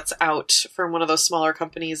machines that's out from one of those smaller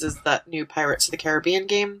companies is that new Pirates of the Caribbean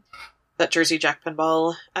game that Jersey Jack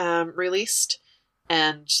Pinball released.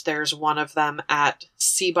 And there's one of them at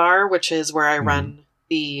C-Bar, which is where I run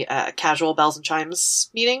the casual Bells and Chimes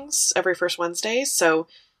meetings every first Wednesday. So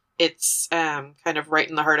it's kind of right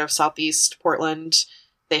in the heart of Southeast Portland.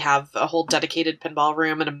 They have a whole dedicated pinball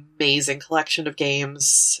room, an amazing collection of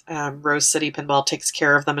games. Rose City Pinball takes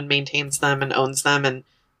care of them and maintains them and owns them, and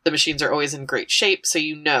the machines are always in great shape, so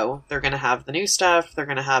you know they're going to have the new stuff, they're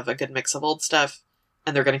going to have a good mix of old stuff,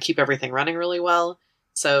 and they're going to keep everything running really well.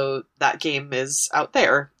 So that game is out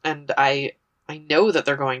there, and I know that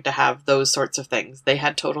they're going to have those sorts of things. They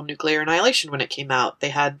had Total Nuclear Annihilation when it came out. They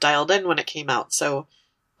had Dialed In when it came out, so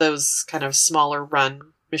those kind of smaller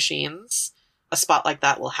run machines, a spot like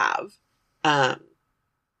that will have,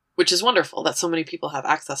 which is wonderful that so many people have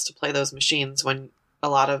access to play those machines when there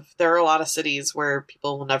are a lot of cities where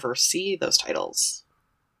people will never see those titles.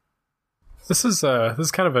 This is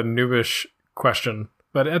kind of a noobish question,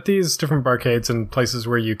 but at these different barcades and places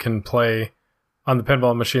where you can play on the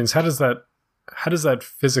pinball machines, how does that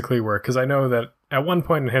physically work? Because I know that at one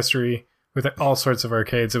point in history, with all sorts of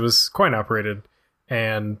arcades, it was coin operated.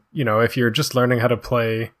 And, you know, if you're just learning how to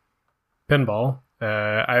play pinball,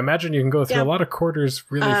 I imagine you can go through a lot of quarters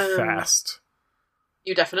really fast.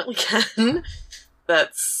 You definitely can.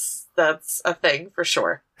 That's a thing for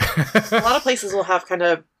sure. A lot of places will have kind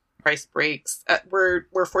of price breaks.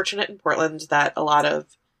 We're fortunate in Portland that a lot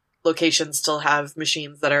of locations still have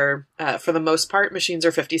machines that are, for the most part, machines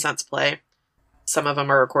are 50 cents a play. Some of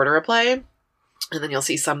them are a quarter a play, and then you'll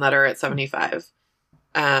see some that are at 75.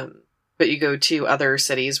 But you go to other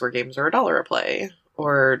cities where games are $1 a play,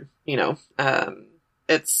 or,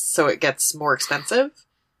 it gets more expensive.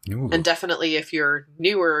 Ooh. And definitely if you're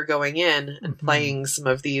newer going in and playing some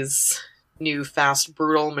of these new, fast,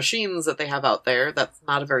 brutal machines that they have out there, that's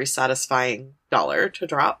not a very satisfying dollar to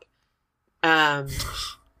drop.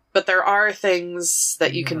 But there are things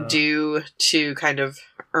that you can do to kind of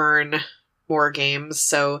earn more games.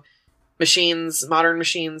 So machines, modern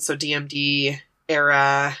machines, so DMD,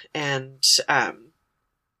 Era, and,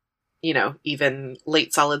 even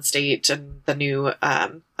late solid state and the new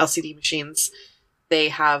LCD machines, they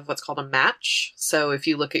have what's called a match. So if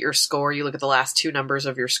you look at your score, you look at the last 2 numbers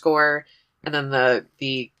of your score, and then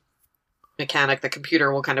the mechanic, the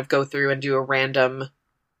computer will kind of go through and do a random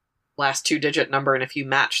last 2-digit number, and if you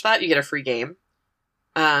match that, you get a free game.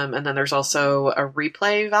 And then there's also a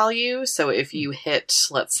replay value. So if you hit,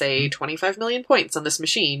 let's say, 25 million points on this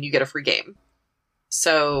machine, you get a free game.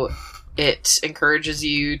 So it encourages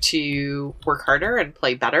you to work harder and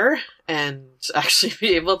play better and actually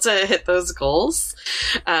be able to hit those goals.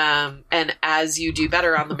 And as you do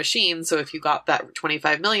better on the machine, so if you got that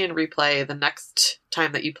 25 million replay, the next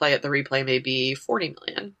time that you play it, the replay may be 40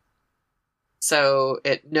 million. So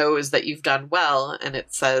it knows that you've done well, and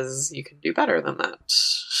it says you can do better than that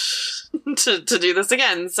to do this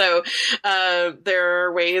again. So there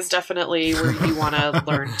are ways definitely where you want to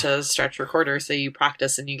learn to stretch recorder, so you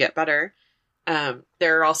practice and you get better.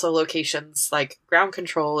 There are also locations like Ground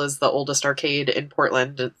Control is the oldest arcade in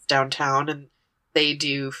Portland. It's downtown, and they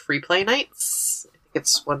do free play nights. I think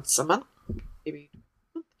it's once a month, maybe,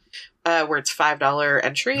 where it's $5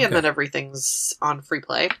 entry, and then everything's on free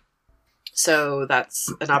play. So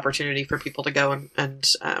that's an opportunity for people to go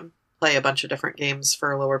and play a bunch of different games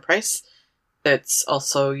for a lower price. It's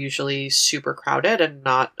also usually super crowded and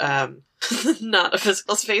not not a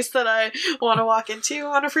physical space that I want to walk into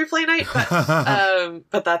on a free play night.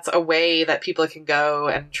 But that's a way that people can go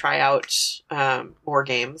and try out more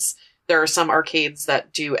games. There are some arcades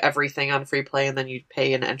that do everything on free play, and then you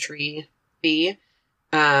pay an entry fee.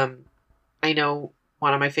 I know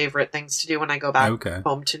one of my favorite things to do when I go back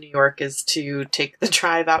home to New York is to take the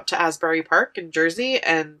drive out to Asbury Park in Jersey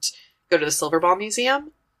and go to the Silver Ball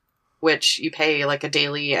Museum, which you pay like a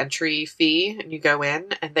daily entry fee, and you go in,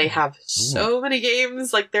 and they have so many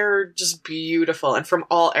games. Like, they're just beautiful, and from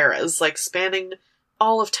all eras, like spanning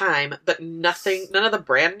all of time, but none of the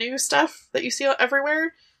brand new stuff that you see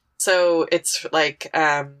everywhere. So it's like,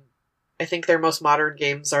 I think their most modern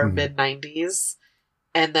games are mid-90s.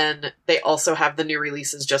 And then they also have the new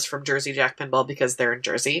releases just from Jersey Jack Pinball because they're in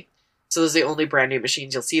Jersey. So those are the only brand new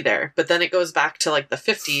machines you'll see there. But then it goes back to like the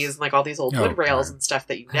 50s and like all these old wood rails and stuff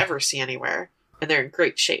that you never see anywhere. And they're in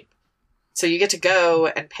great shape. So you get to go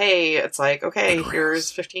and pay. It's like, okay,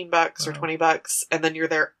 here's $15 or $20. And then you're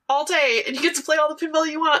there all day and you get to play all the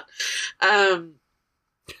pinball you want.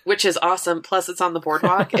 Which is awesome. Plus it's on the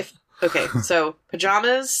boardwalk. So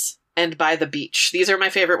pajamas and by the beach. These are my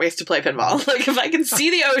favorite ways to play pinball. Like, if I can see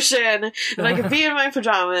the ocean and I can be in my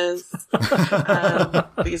pajamas,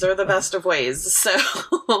 these are the best of ways. So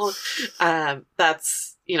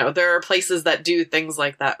that's, there are places that do things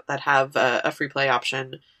like that have a free play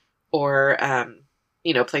option, or,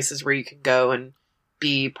 places where you can go and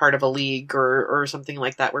be part of a league or something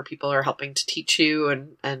like that, where people are helping to teach you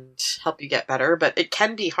and help you get better. But it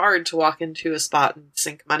can be hard to walk into a spot and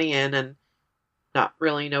sink money in and not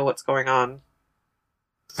really know what's going on.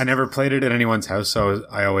 I never played it at anyone's house, so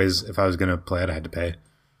I always, if I was going to play it, I had to pay.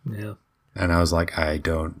 Yeah. And I was like, I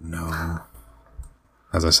don't know.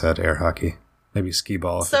 As I said, air hockey. Maybe skee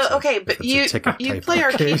ball. So, but you play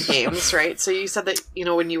arcade games, right? So you said that,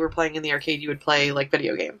 when you were playing in the arcade, you would play, like,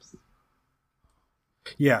 video games.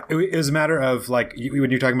 Yeah, it was a matter of, like, when you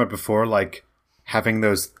were talking about before, like, having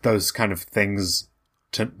those kind of things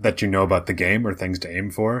that you know about the game or things to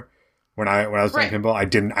aim for. When I was playing pinball, I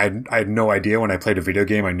had no idea. When I played a video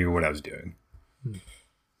game, I knew what I was doing.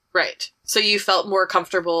 Right. So you felt more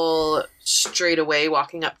comfortable straight away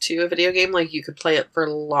walking up to a video game, like you could play it for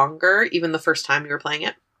longer, even the first time you were playing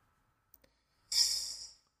it?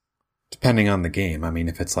 Depending on the game. I mean,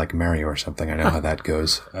 if it's like Mario or something, I know how that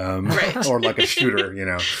goes. Right. Or like a shooter,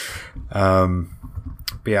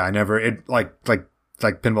 But yeah, I never,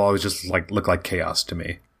 pinball always just looked like chaos to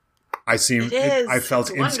me. I felt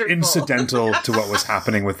incidental to what was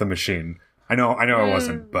happening with the machine. I know I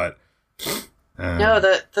wasn't, but No,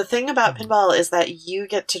 the thing about pinball is that you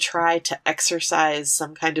get to try to exercise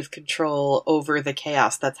some kind of control over the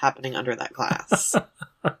chaos that's happening under that glass.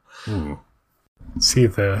 Ooh. See,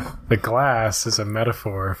 the glass is a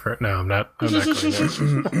metaphor for... No, I'm not going there.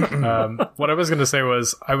 What I was going to say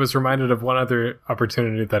was, I was reminded of one other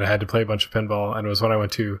opportunity that I had to play a bunch of pinball, and it was when I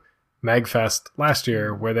went to MagFest last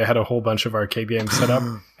year, where they had a whole bunch of arcade games set up,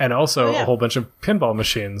 and also a whole bunch of pinball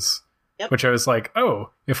machines. Yep. Which I was like,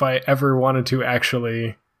 oh, if I ever wanted to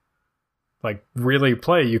actually like really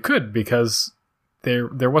play, you could, because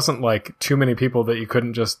there wasn't like too many people that you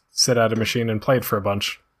couldn't just sit at a machine and play it for a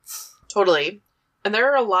bunch. Totally. And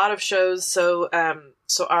there are a lot of shows. So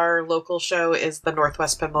our local show is the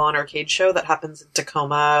Northwest Pinball and Arcade Show that happens in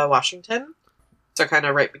Tacoma, Washington. So kind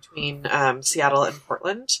of right between Seattle and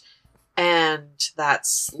Portland. And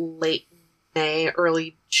that's late May,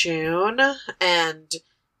 early June. And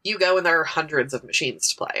you go and there are hundreds of machines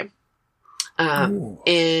to play.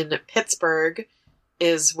 In Pittsburgh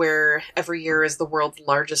is where every year is the world's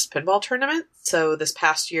largest pinball tournament. So this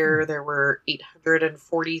past year there were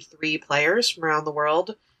 843 players from around the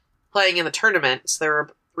world playing in the tournament. So there were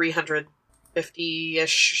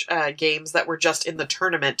 350-ish games that were just in the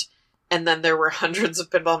tournament. And then there were hundreds of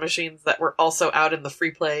pinball machines that were also out in the free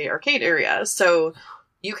play arcade area. So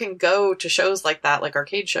you can go to shows like that, like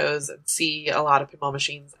arcade shows, and see a lot of pinball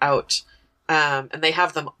machines out. And they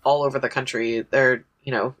have them all over the country. They're,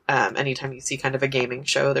 anytime you see kind of a gaming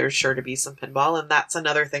show, there's sure to be some pinball. And that's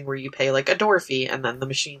another thing where you pay like a door fee and then the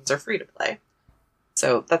machines are free to play.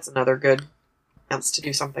 So that's another good chance to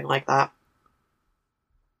do something like that.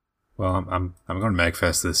 Well, I'm going to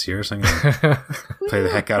MagFest this year, so I'm going to play the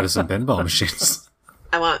heck out of some pinball machines.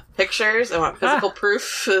 I want pictures. I want physical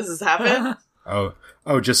proof this has happened.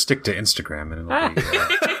 Oh, just stick to Instagram and it'll be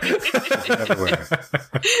everywhere.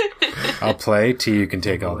 I'll play till you can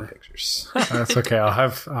take all the pictures. That's okay. I'll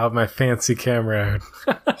have my fancy camera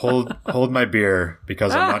out. Hold my beer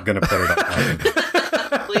because I'm not going to put it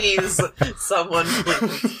up. Please, someone,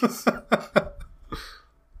 please.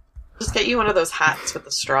 Just get you one of those hats with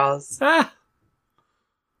the straws. Oh,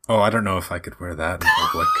 I don't know if I could wear that in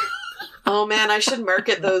public. Oh man, I should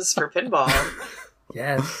market those for pinball.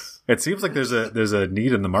 Yes. It seems like there's a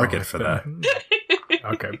need in the market for that.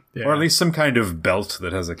 Okay. Yeah. Or at least some kind of belt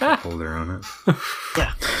that has a cup holder on it.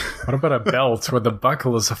 Yeah. What about a belt where the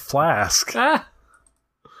buckle is a flask? Have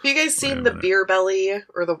you guys seen the beer belly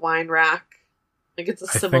or the wine rack? Like, it's a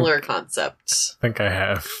similar concept. I think I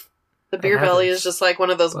have. The beer belly is just like one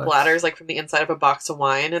of those bladders, like from the inside of a box of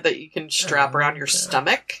wine, that you can strap around your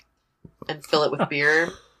stomach and fill it with beer.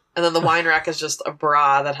 And then the wine rack is just a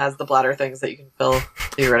bra that has the bladder things that you can fill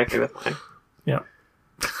theoretically with wine. Yeah.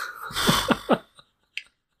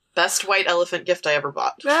 Best white elephant gift I ever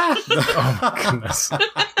bought. Oh my goodness.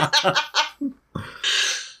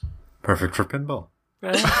 Perfect for pinball.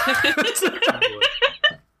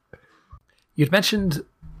 You'd mentioned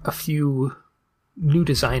a few new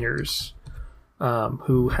designers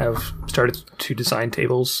who have started to design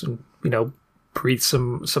tables and, breathe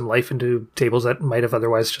some life into tables that might have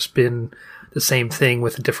otherwise just been the same thing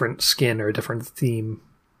with a different skin or a different theme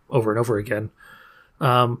over and over again.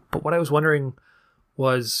 But what I was wondering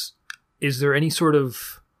was, is there any sort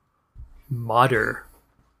of modder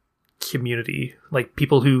community, like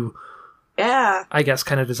people who, I guess,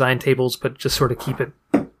 kind of design tables but just sort of keep it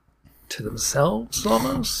to themselves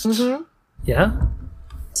almost? Mm-hmm. Yeah?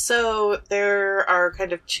 So there are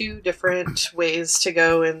kind of two different ways to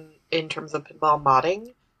go in terms of pinball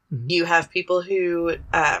modding. Mm-hmm. You have people who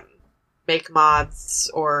make mods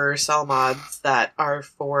or sell mods that are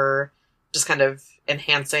for just kind of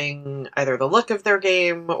enhancing either the look of their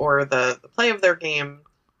game or the play of their game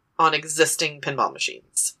on existing pinball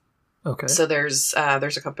machines. Okay. So there's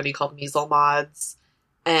a company called Measle Mods,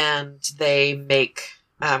 and they make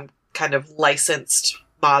kind of licensed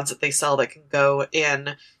mods that they sell that can go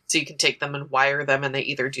in. So you can take them and wire them, and they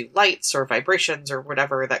either do lights or vibrations or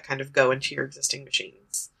whatever that kind of go into your existing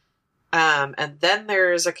machines. And then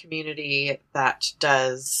there's a community that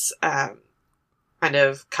does kind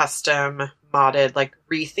of custom modded, like,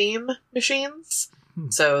 retheme machines.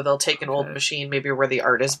 So they'll take an old machine, maybe where the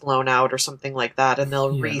art is blown out or something like that, and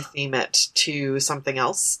they'll retheme it to something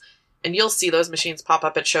else. And you'll see those machines pop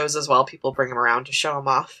up at shows as well. People bring them around to show them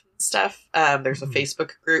off and stuff. There's a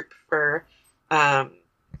Facebook group for...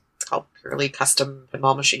 it's called Purely Custom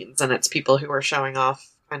Pinball Machines, and it's people who are showing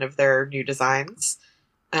off kind of their new designs.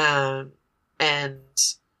 And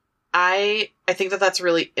I think that that's a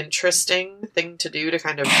really interesting thing to do, to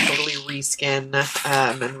kind of totally reskin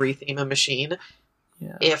and retheme a machine.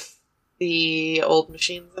 Yeah. If the old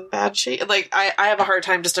machines in bad shape. Like, I have a hard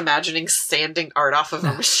time just imagining sanding art off of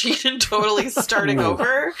a machine and totally starting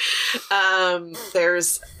over.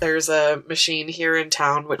 There's a machine here in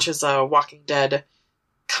town, which is a Walking Dead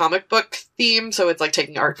comic book theme, so it's like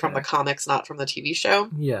taking art from the comics, not from the TV show.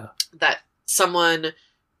 Yeah. That someone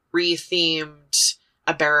rethemed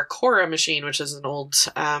a Barracora machine, which is an old,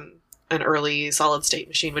 an early solid state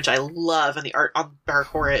machine, which I love, and the art on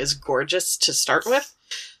Barracora is gorgeous to start with.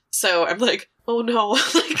 So I'm like, oh no,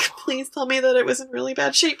 like, please tell me that it was in really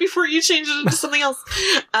bad shape before you change it into something else.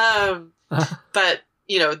 But,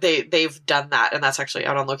 you know, they've done that, and that's actually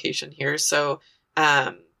out on location here. So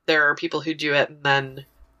there are people who do it and then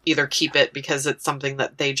either keep it because it's something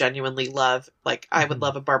that they genuinely love. Like, I would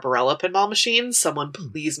love a Barbarella pinball machine. Someone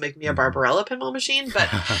please make me a Barbarella pinball machine. But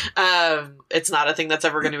it's not a thing that's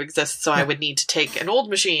ever going to exist. So I would need to take an old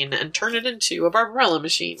machine and turn it into a Barbarella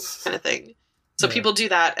machine kind of thing. So people do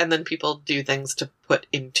that, and then people do things to put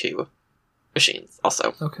into machines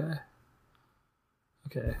also. Okay.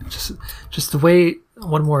 Just the way,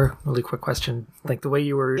 one more really quick question. Like, the way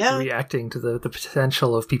you were reacting to the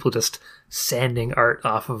potential of people just sanding art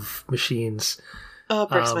off of machines. Oh, it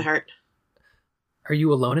breaks my heart. Are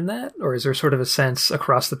you alone in that? Or is there sort of a sense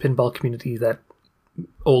across the pinball community that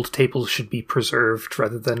old tables should be preserved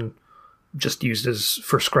rather than just used as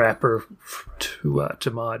for scrap or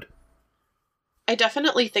to mod? I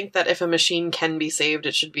definitely think that if a machine can be saved,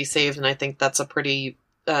 it should be saved, and I think that's a pretty,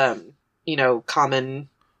 common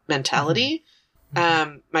mentality.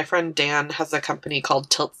 My friend Dan has a company called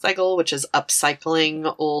Tilt Cycle, which is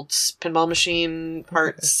upcycling old pinball machine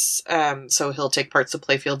parts. So he'll take parts of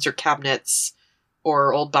playfields or cabinets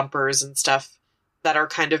or old bumpers and stuff that are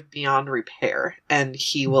kind of beyond repair, and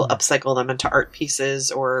he will upcycle them into art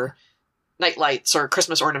pieces or night lights or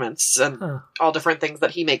Christmas ornaments and all different things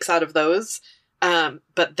that he makes out of those.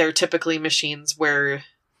 But they're typically machines where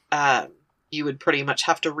you would pretty much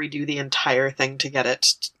have to redo the entire thing to get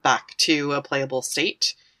it back to a playable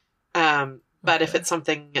state. But if it's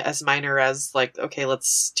something as minor as, like, okay,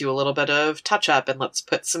 let's do a little bit of touch-up and let's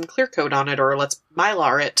put some clear coat on it, or let's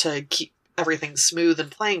Mylar it to keep everything smooth and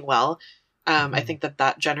playing well, I think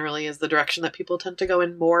that generally is the direction that people tend to go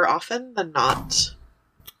in more often than not.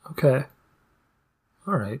 Okay.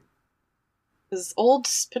 All right. Because old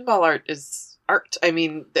pinball art is art. I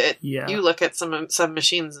mean, you look at some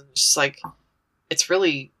machines and it's just like, it's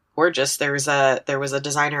really gorgeous. There was a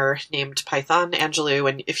designer named Python Angelou,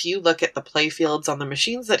 and if you look at the playfields on the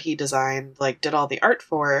machines that he designed, like, did all the art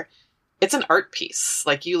for, it's an art piece.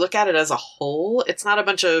 Like, you look at it as a whole. It's not a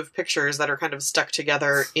bunch of pictures that are kind of stuck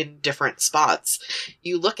together in different spots.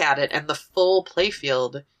 You look at it and the full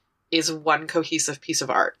playfield is one cohesive piece of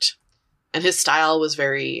art. And his style was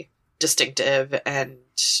very distinctive and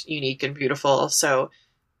unique and beautiful. So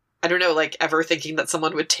I don't know, like, ever thinking that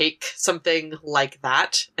someone would take something like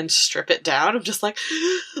that and strip it down. I'm just like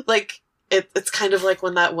it's kind of like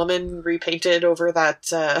when that woman repainted over that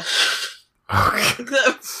the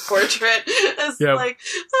portrait. It's like,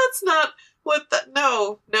 that's not what that.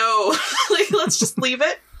 No. Like, let's just leave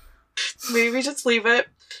it. Maybe just leave it.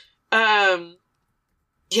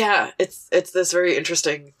 Yeah, it's this very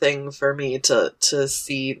interesting thing for me to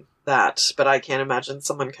see that, but I can't imagine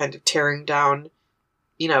someone kind of tearing down,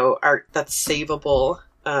 art that's savable,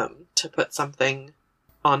 to put something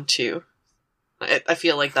onto. I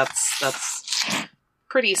feel like that's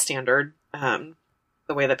pretty standard, the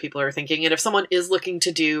way that people are thinking. And if someone is looking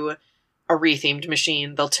to do a rethemed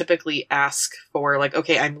machine, they'll typically ask for, like,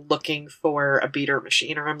 okay, I'm looking for a beater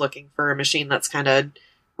machine, or I'm looking for a machine that's kind of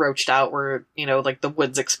roached out where, like, the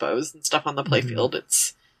wood's exposed and stuff on the playfield.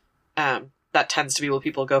 It's, that tends to be what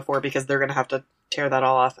people go for because they're going to have to tear that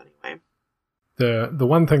all off anyway. The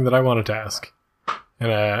one thing that I wanted to ask,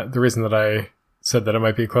 and the reason that I said that it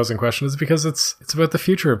might be a closing question, is because it's about the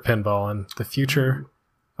future of pinball and the future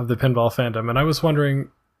of the pinball fandom. And I was wondering,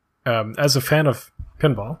 as a fan of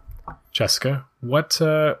pinball, Jessica, what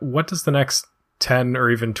does the next 10 or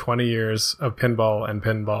even 20 years of pinball and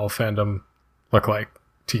pinball fandom look like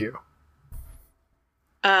to you?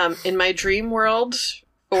 In my dream world,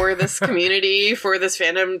 for this community, for this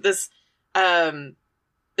fandom,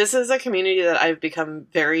 this is a community that I've become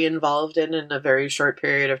very involved in a very short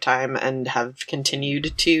period of time and have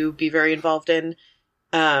continued to be very involved in.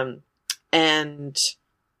 And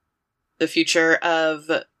the future of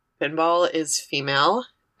pinball is female,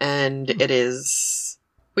 and it is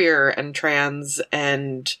queer and trans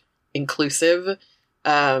and inclusive.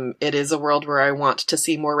 It is a world where I want to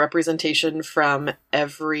see more representation from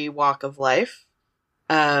every walk of life.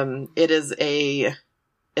 It's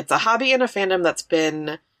a hobby and a fandom that's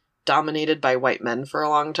been dominated by white men for a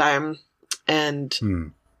long time.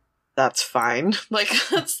 And that's fine. Like,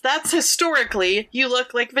 that's historically, you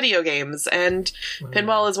look like video games. And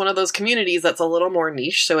pinball is one of those communities that's a little more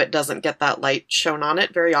niche, so it doesn't get that light shown on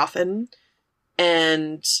it very often.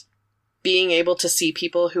 And being able to see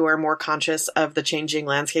people who are more conscious of the changing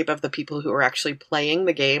landscape of the people who are actually playing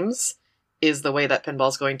the games is the way that pinball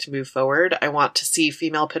is going to move forward. I want to see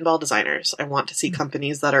female pinball designers. I want to see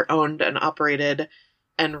companies that are owned and operated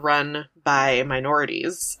and run by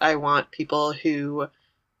minorities. I want people who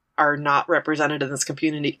are not represented in this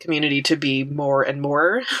community to be more and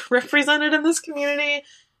more represented in this community.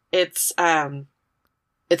 It's a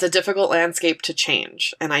difficult landscape to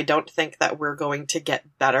change, and I don't think that we're going to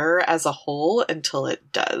get better as a whole until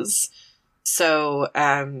it does. So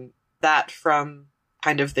that from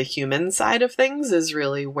kind of the human side of things is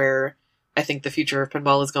really where I think the future of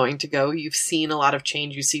pinball is going to go. You've seen a lot of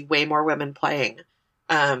change. You see way more women playing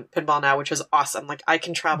pinball now, which is awesome. Like, I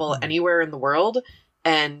can travel anywhere in the world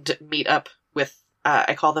and meet up with,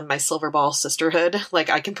 I call them my silver ball sisterhood. Like,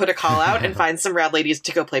 I can put a call out and find some rad ladies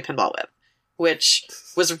to go play pinball with, which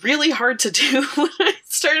was really hard to do when I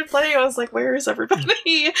started playing. I was like, where is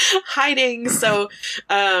everybody hiding? So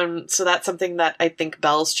that's something that I think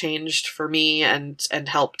Bell's changed for me and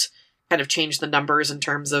helped kind of change the numbers in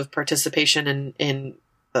terms of participation in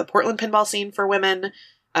the Portland pinball scene for women.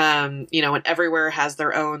 And everywhere has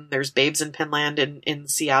their own. There's Babes in Pinland in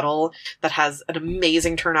Seattle that has an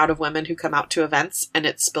amazing turnout of women who come out to events, and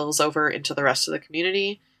it spills over into the rest of the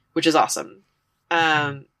community, which is awesome.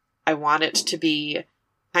 I want it to be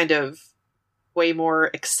kind of way more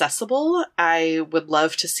accessible. I would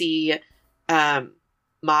love to see mod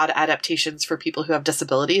adaptations for people who have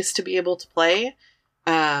disabilities to be able to play.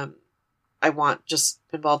 I want just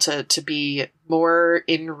pinball to be more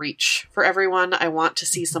in reach for everyone. I want to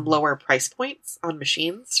see some lower price points on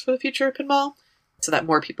machines for the future of pinball so that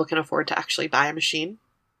more people can afford to actually buy a machine.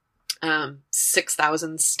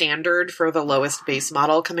 $6,000 standard for the lowest base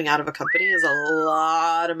model coming out of a company is a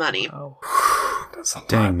lot of money. Oh, that's a lot.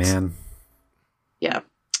 Dang, man. Yeah.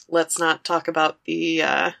 Let's not talk about the,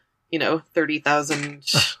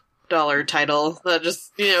 $30,000 title that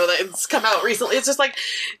just, that's come out recently. It's just like,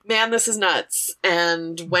 man, this is nuts.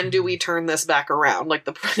 And when do we turn this back around? Like,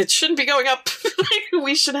 it shouldn't be going up.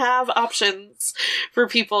 We should have options for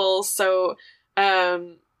people. So,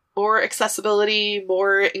 more accessibility,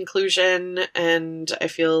 more inclusion, and I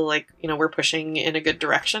feel like, we're pushing in a good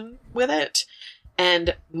direction with it.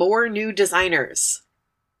 And more new designers.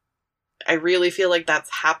 I really feel like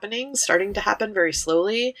that's starting to happen very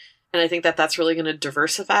slowly. And I think that that's really going to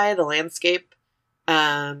diversify the landscape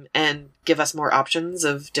and give us more options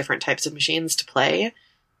of different types of machines to play.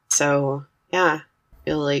 So, yeah, I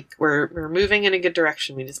feel like we're moving in a good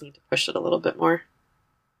direction. We just need to push it a little bit more.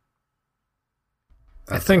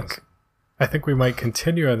 I think we might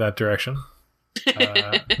continue in that direction.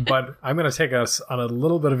 But I'm going to take us on a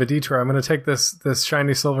little bit of a detour. I'm going to take this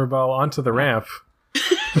shiny silver ball onto the ramp.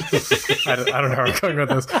 I don't know how I'm going with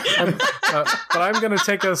this. But I'm going to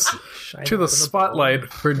take us to the spotlight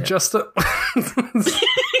for just a...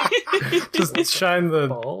 just shine the...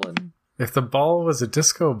 ball and... If the ball was a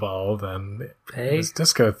disco ball, then it was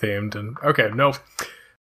disco themed. And okay, no.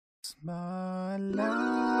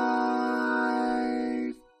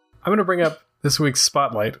 I'm going to bring up this week's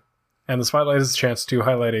Spotlight, and the Spotlight is a chance to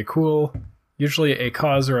highlight a cool, usually a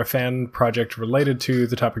cause or a fan project related to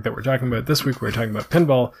the topic that we're talking about. This week we're talking about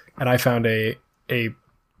pinball, and I found a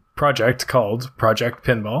project called Project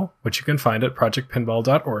Pinball, which you can find at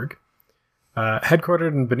projectpinball.org.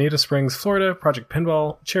 Headquartered in Bonita Springs, Florida, Project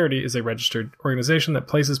Pinball Charity is a registered organization that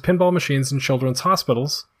places pinball machines in children's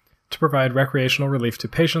hospitals to provide recreational relief to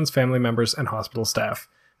patients, family members, and hospital staff.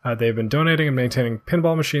 They've been donating and maintaining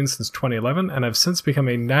pinball machines since 2011 and have since become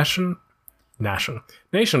a nationwide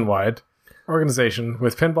organization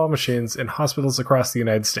with pinball machines in hospitals across the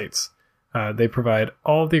United States. They provide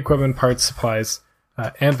all the equipment, parts, supplies,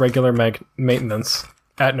 and regular maintenance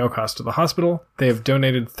at no cost to the hospital. They have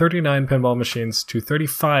donated 39 pinball machines to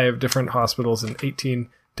 35 different hospitals in 18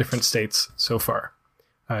 different states so far.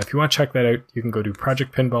 If you want to check that out, you can go to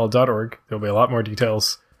projectpinball.org. There'll be a lot more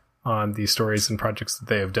details on the stories and projects that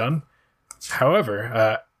they have done.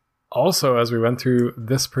 However, also as we went through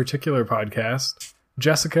this particular podcast,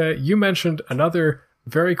 Jessica, you mentioned another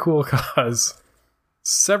very cool cause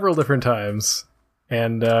several different times.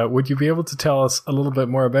 And would you be able to tell us a little bit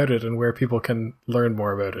more about it and where people can learn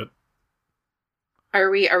more about it? Are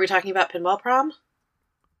we talking about Pinball Prom?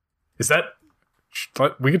 Is that...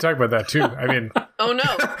 We can talk about that too. I mean... Oh no.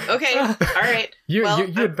 Okay. All right. You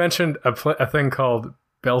had mentioned a thing called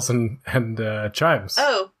Bells and Chimes.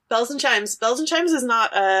 Oh, Bells and Chimes. Bells and Chimes is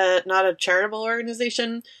not a charitable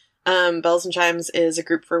organization. Bells and Chimes is a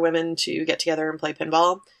group for women to get together and play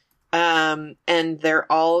pinball. And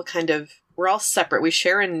they're all we're all separate. We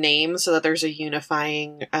share a name so that there's a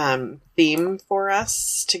unifying theme for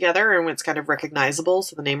us together, and it's kind of recognizable,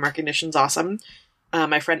 so the name recognition's awesome.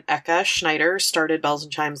 My friend Eka Schneider started Bells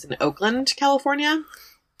and Chimes in Oakland, California.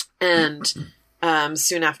 And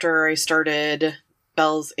soon after I started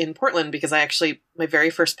Bells in Portland, because my very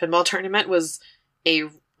first pinball tournament was a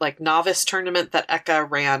novice tournament that Eka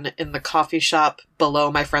ran in the coffee shop below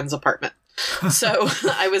my friend's apartment. So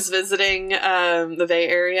I was visiting the Bay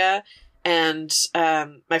Area, and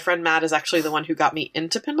my friend Matt is actually the one who got me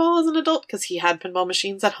into pinball as an adult because he had pinball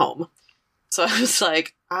machines at home. So I was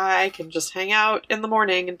like, I can just hang out in the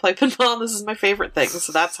morning and play pinball. This is my favorite thing.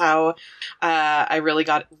 So that's how I really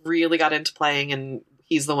got into playing, and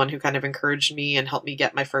he's the one who kind of encouraged me and helped me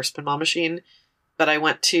get my first pinball machine. But I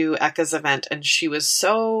went to Eka's event, and she was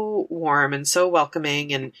so warm and so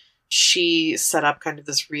welcoming, and she set up kind of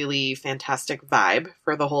this really fantastic vibe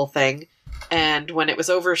for the whole thing. And when it was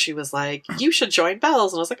over, she was like, you should join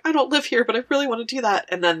Bells. And I was like, I don't live here, but I really want to do that.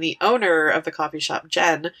 And then the owner of the coffee shop,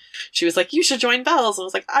 Jen, she was like, you should join Bells. And I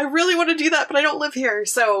was like, I really want to do that, but I don't live here.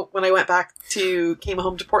 So when I came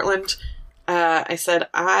home to Portland, I said,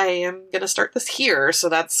 I am going to start this here. So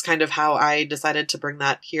that's kind of how I decided to bring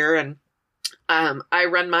that here. And I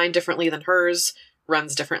run mine differently than hers,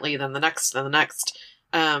 runs differently than the next.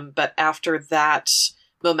 But after that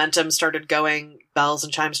momentum started going, Bells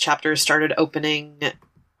and Chimes chapters started opening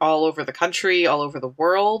all over the country, all over the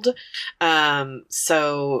world.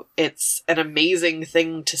 So it's an amazing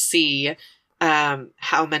thing to see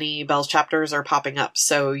how many Bells chapters are popping up.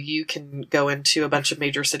 So you can go into a bunch of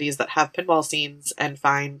major cities that have pinball scenes and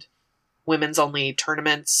find women's only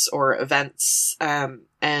tournaments or events.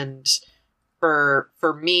 And for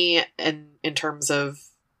me, in terms of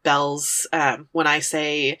Bells, when I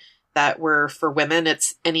say that we're for women,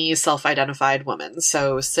 it's any self-identified woman.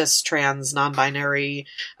 So cis, trans, non-binary,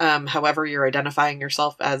 however you're identifying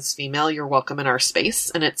yourself as female, you're welcome in our space,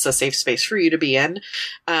 and it's a safe space for you to be in.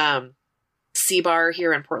 C-Bar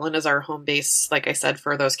here in Portland is our home base, like I said,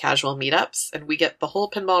 for those casual meetups, and we get the whole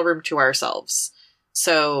pinball room to ourselves.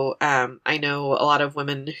 So I know a lot of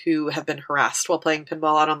women who have been harassed while playing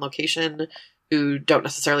pinball out on location, who don't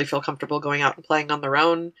necessarily feel comfortable going out and playing on their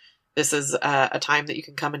own. This is a time that you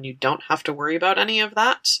can come and you don't have to worry about any of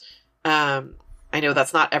that. I know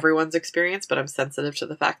that's not everyone's experience, but I'm sensitive to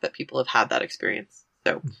the fact that people have had that experience.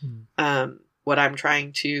 So what I'm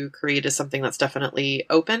trying to create is something that's definitely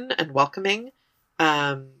open and welcoming.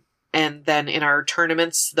 And then in our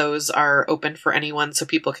tournaments, those are open for anyone, so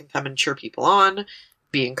people can come and cheer people on,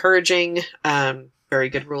 be encouraging. Very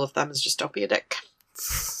good rule of thumb is just don't be a dick.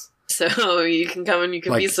 So you can come and you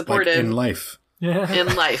can be supportive. Like in life. Yeah.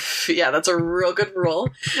 In life. Yeah, that's a real good rule.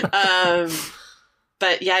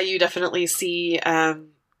 But yeah, you definitely see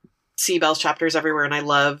Bells chapters everywhere, and I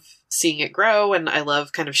love seeing it grow, and I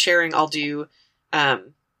love kind of sharing. I'll do,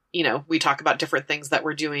 we talk about different things that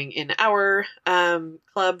we're doing in our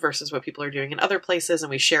club versus what people are doing in other places, and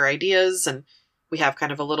we share ideas, and we have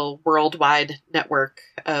kind of a little worldwide network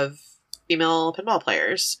of female pinball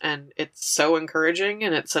players, and it's so encouraging,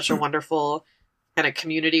 and it's such a wonderful kind of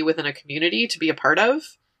community within a community to be a part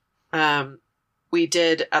of. We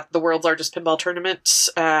did at the world's largest pinball tournament,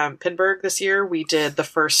 Pinburg this year, we did the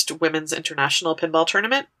first women's international pinball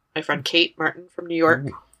tournament. My friend Kate Martin from New York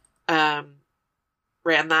ran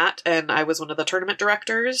that, and I was one of the tournament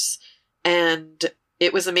directors, and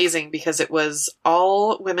it was amazing because it was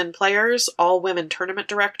all women players, all women tournament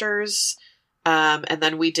directors. And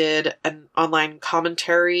then we did an online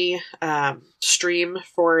commentary stream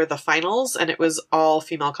for the finals, and it was all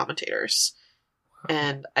female commentators.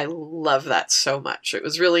 And I love that so much. It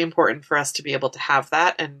was really important for us to be able to have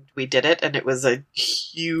that, and we did it, and it was a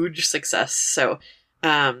huge success. So,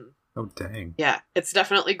 oh dang, yeah, it's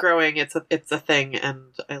definitely growing. It's a thing,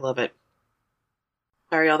 and I love it.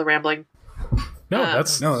 Sorry, all the rambling. No,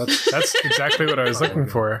 that's exactly what I was looking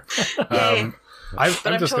for. I'm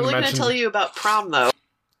just totally going to tell you about prom, though.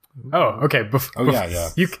 Oh, okay. Yeah.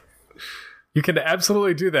 You can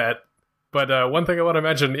absolutely do that. But one thing I want to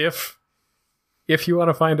mention, if you want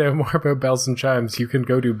to find out more about Bells and Chimes, you can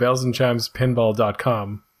go to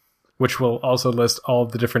bellsandchimespinball.com, which will also list all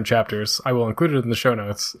of the different chapters. I will include it in the show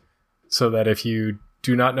notes, so that if you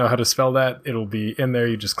do not know how to spell that, it'll be in there.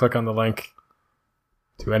 You just click on the link.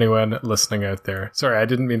 To anyone listening out there. Sorry, I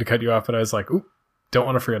didn't mean to cut you off, but I was like, ooh, don't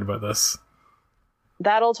want to forget about this.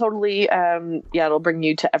 that'll totally, it'll bring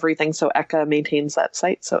you to everything. So Eka maintains that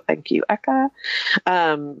site. So thank you, Eka,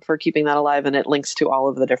 for keeping that alive. And it links to all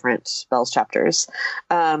of the different Bells chapters.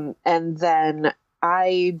 And then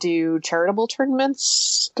I do charitable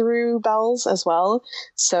tournaments through Bells as well.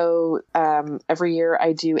 So every year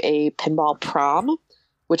I do a pinball prom,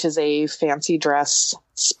 which is a fancy dress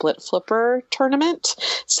split flipper tournament.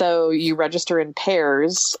 So you register in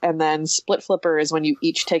pairs, and then split flipper is when you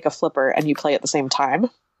each take a flipper and you play at the same time.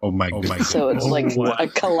 Oh my god. So it's like a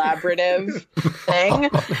collaborative thing,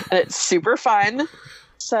 and it's super fun.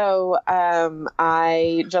 So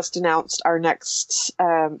I just announced our next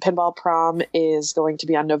pinball prom is going to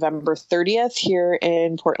be on November 30th here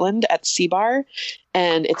in Portland at C-Bar,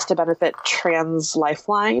 and it's to benefit Trans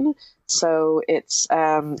Lifeline. So it's a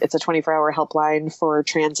 24-hour helpline for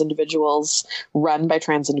trans individuals, run by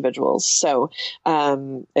trans individuals. So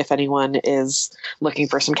if anyone is looking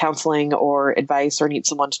for some counseling or advice or needs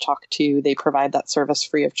someone to talk to, they provide that service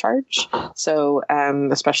free of charge. So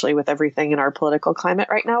especially with everything in our political climate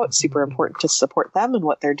right now, it's super important to support them and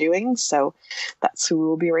what they're doing. So that's who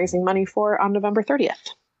we'll be raising money for on November 30th.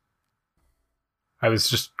 I was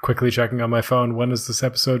just quickly checking on my phone. When is this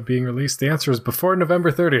episode being released? The answer is before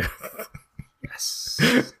November 30th. Yes.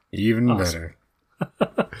 Even better.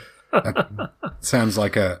 That sounds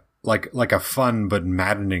like a fun but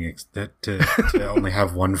maddening to only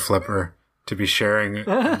have one flipper to be sharing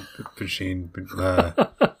a machine.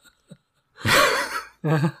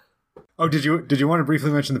 Oh, did you want to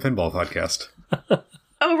briefly mention the Pinball Podcast?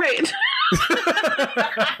 Oh, right.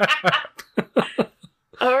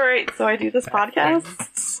 All right, so I do this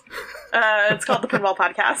podcast. It's called the Pinball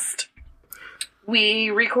Podcast.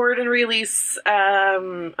 We record and release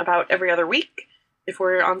about every other week if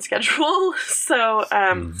we're on schedule. So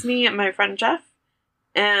it's me and my friend Jeff,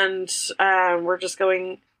 and we're just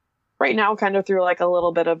going right now kind of through like a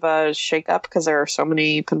little bit of a shakeup because there are so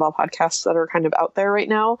many pinball podcasts that are kind of out there right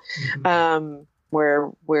now.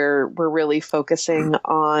 Where we're really focusing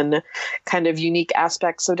on kind of unique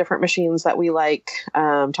aspects of different machines that we like,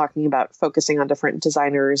 talking about focusing on different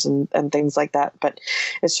designers and things like that. But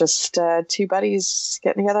it's just two buddies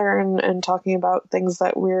getting together and talking about things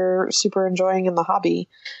that we're super enjoying in the hobby.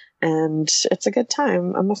 And it's a good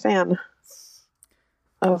time. I'm a fan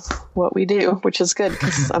of what we do, which is good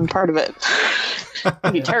because I'm part of it.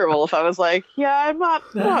 It'd be terrible if I was like, yeah, I'm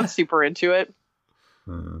not super into it.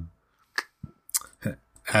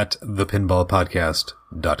 At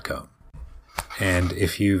thepinballpodcast.com. And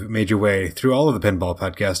if you've made your way through all of the Pinball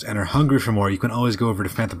Podcast and are hungry for more, you can always go over to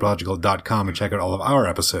fanthropological.com and check out all of our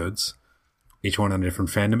episodes, each one on a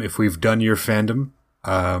different fandom. If we've done your fandom,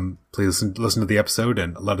 please listen to the episode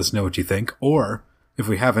and let us know what you think. Or if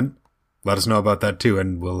we haven't, let us know about that too,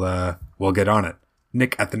 and we'll get on it.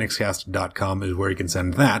 Nick at thenixcast.com is where you can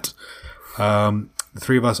send that. The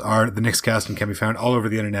three of us are the Nixcast and can be found all over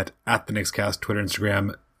the internet at the Nixcast, Twitter,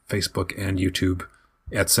 Instagram, Facebook, and YouTube,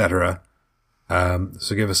 etc.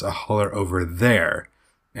 So give us a holler over there.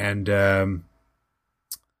 And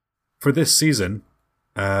for this season,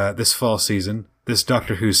 this fall season, this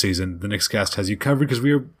Doctor Who season, the Nixcast has you covered because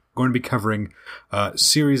we are going to be covering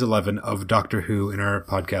Series 11 of Doctor Who in our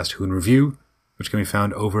podcast Who in Review, which can be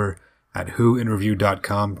found over at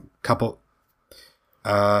whoinreview.com.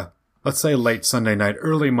 Let's say late Sunday night,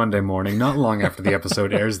 early Monday morning, not long after the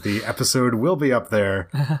episode airs. The episode will be up there,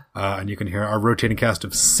 and you can hear our rotating cast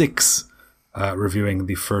of 6 reviewing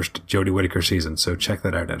the first Jodie Whittaker season. So check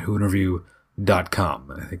that out at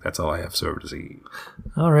whoinreview.com. I think that's all I have so to see.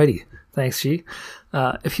 Alrighty. Thanks, G.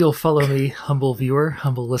 If you'll follow me, humble viewer,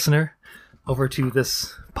 humble listener, over to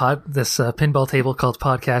this pinball table called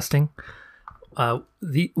podcasting.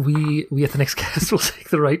 We at the next cast will take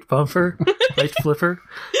the right bumper, right flipper,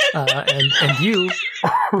 and you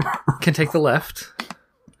can take the left,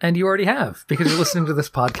 and you already have because you're listening to this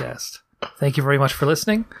podcast. Thank you very much for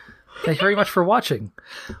listening. Thank you very much for watching.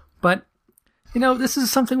 But this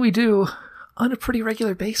is something we do on a pretty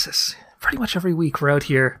regular basis. Pretty much every week we're out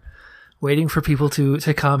here waiting for people to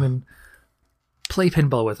come and play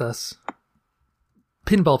pinball with us.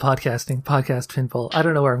 Pinball podcasting, podcast pinball. I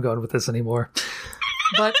don't know where I'm going with this anymore.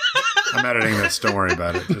 But I'm editing this. Don't worry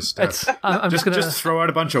about it. Just throw out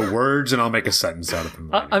a bunch of words, and I'll make a sentence out of them.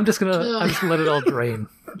 I'm just gonna let it all drain.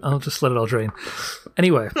 I'll just let it all drain.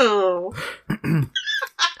 Anyway. Oh.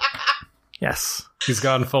 Yes, he's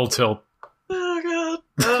gone full tilt. Oh god.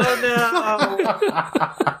 Oh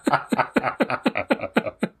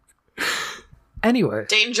no. Anyway.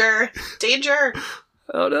 Danger.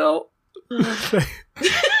 Oh no.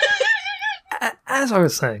 As I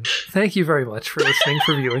was saying, thank you very much for listening,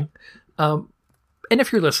 for viewing. And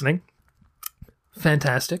if you're listening,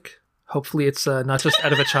 fantastic. Hopefully it's not just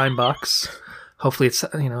out of a chime box. Hopefully it's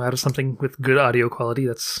out of something with good audio quality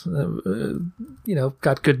that's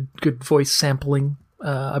got good voice sampling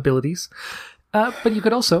abilities. But you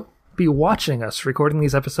could also be watching us recording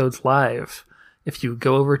these episodes live. If you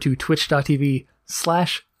go over to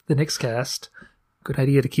twitch.tv/thenixcast, good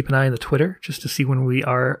idea to keep an eye on the Twitter just to see when we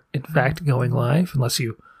are in fact going live, unless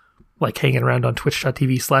you like hanging around on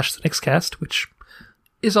twitch.tv/thenixcast, which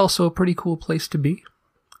is also a pretty cool place to be.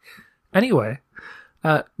 Anyway,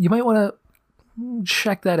 you might want to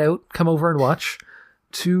check that out, come over and watch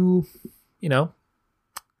to,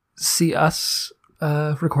 see us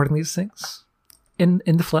recording these things in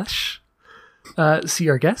the flesh, see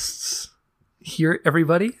our guests, hear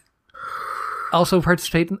everybody, also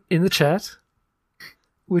participate in the chat,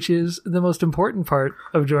 which is the most important part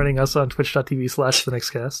of joining us on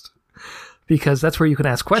twitch.tv/thenixcast, because that's where you can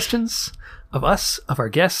ask questions of us, of our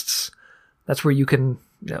guests. That's where you can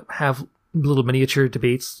have little miniature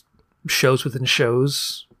debates, shows within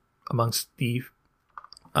shows amongst the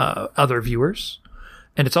other viewers.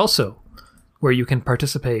 And it's also where you can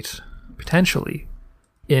participate, potentially,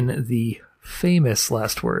 in the famous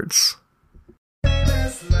last words.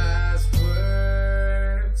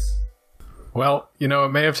 Well,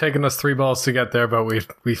 it may have taken us 3 balls to get there, but we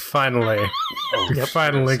finally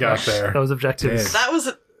finally got there. That was objectives. That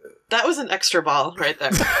was an extra ball right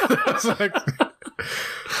there.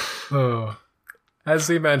 As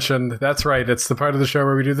he mentioned, that's right. It's the part of the show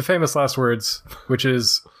where we do the famous last words, which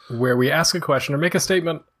is where we ask a question or make a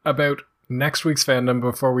statement about next week's fandom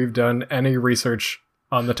before we've done any research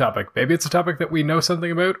on the topic. Maybe it's a topic that we know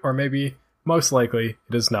something about, or maybe, most likely,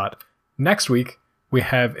 it is not. Next week, we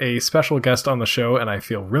have a special guest on the show, and I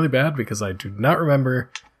feel really bad because I do not remember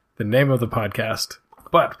the name of the podcast.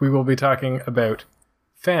 But we will be talking about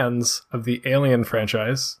fans of the Alien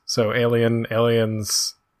franchise. So Alien,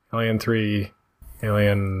 Aliens, Alien 3,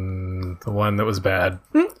 Alien, the one that was bad.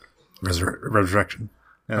 Resurrection.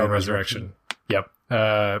 Resurrection. Yep.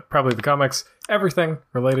 Probably the comics. Everything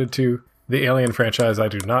related to the Alien franchise. I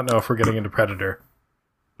do not know if we're getting into Predator.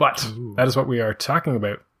 But that is what we are talking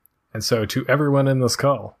about. And so to everyone in this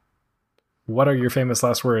call, what are your famous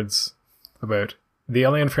last words about the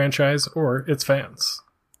Alien franchise or its fans?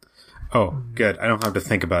 Oh, good. I don't have to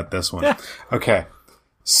think about this one. Okay.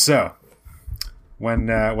 So, when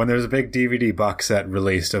there's a big DVD box set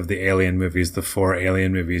released of the Alien movies, the 4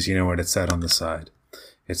 Alien movies, you know what it said on the side?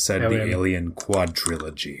 It said the Alien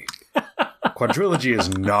Quadrilogy. Quadrilogy is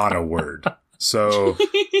not a word. So,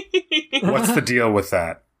 what's the deal with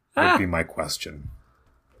that? Would be my question.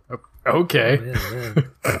 Okay.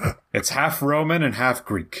 It's half Roman and half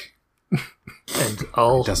Greek. And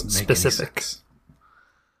all specific.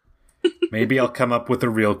 Maybe I'll come up with a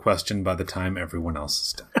real question by the time everyone else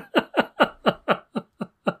is done.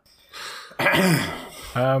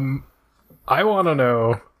 I want to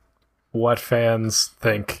know what fans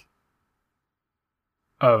think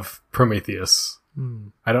of Prometheus.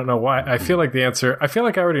 I don't know why. I feel like I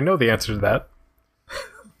already know the answer to that.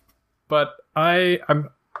 But I'm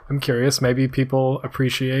curious. Maybe people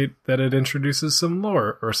appreciate that it introduces some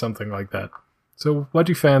lore or something like that. So what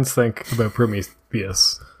do fans think about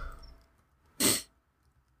Prometheus?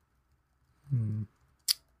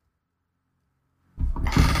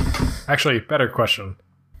 Actually, better question.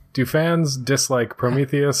 Do fans dislike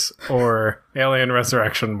Prometheus or Alien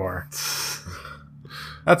Resurrection more?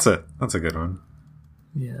 That's a good one.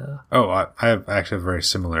 Yeah. Oh, I have actually a very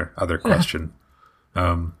similar other question.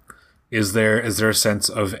 Is there a sense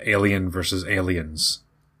of alien versus aliens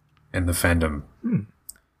in the fandom?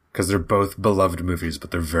 Because they're both beloved movies,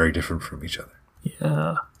 but they're very different from each other.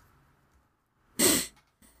 Yeah.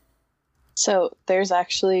 So there's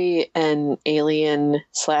actually an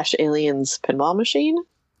Alien/Aliens pinball machine.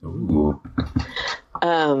 Ooh.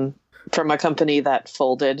 From a company that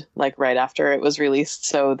folded right after it was released.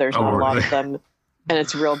 So there's not a lot of them. And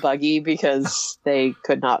it's real buggy because they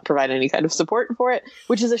could not provide any kind of support for it,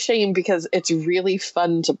 which is a shame because it's really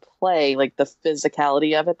fun to play. The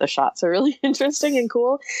physicality of it, the shots are really interesting and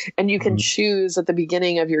cool. And you can choose at the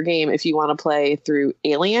beginning of your game if you want to play through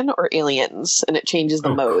Alien or Aliens, and it changes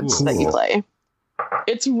the modes that you play.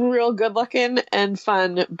 It's real good looking and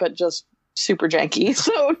fun, but just super janky.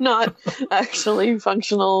 So not actually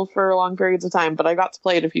functional for long periods of time, but I got to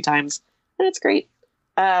play it a few times and it's great.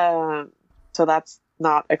 So that's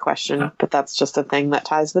not a question, but that's just a thing that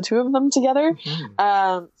ties the two of them together.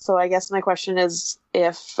 So I guess my question is,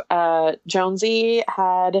 if Jonesy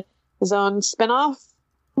had his own spin-off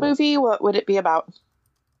movie, what would it be about?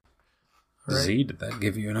 Right. Z, did that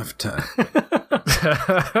give you enough time?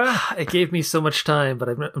 It gave me so much time, but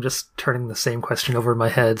I'm just turning the same question over in my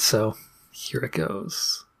head, so here it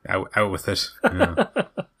goes. Out with it. Yeah.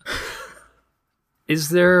 Is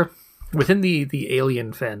there, within the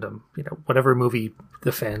Alien fandom, whatever movie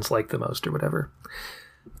the fans like the most or whatever,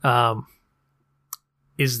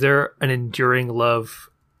 is there an enduring love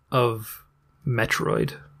of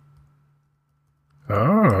Metroid?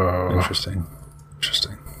 Oh. Interesting.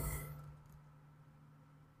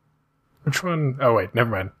 Which one? Oh, wait, never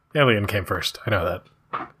mind. Alien came first. I know that.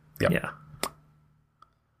 Yep. Yeah.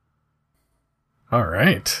 All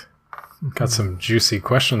right. Got some juicy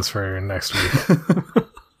questions for next week.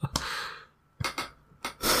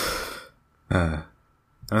 Another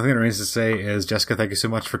thing that remains to say is, Jessica, thank you so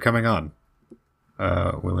much for coming on.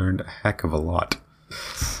 We learned a heck of a lot.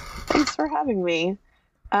 Thanks for having me.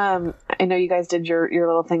 I know you guys did your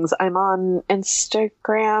little things. I'm on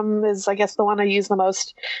Instagram is, I guess, the one I use the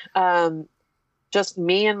most. Just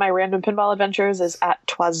me and my random pinball adventures is at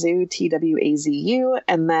Twazu, TWAZU.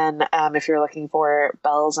 And then if you're looking for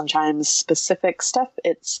Bells and Chimes specific stuff,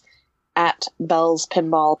 it's at Bells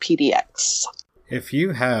Pinball PDX. If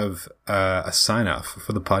you have a sign-off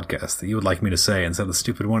for the podcast that you would like me to say instead of the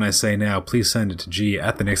stupid one I say now, please send it to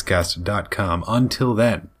g@thenextcast.com. Until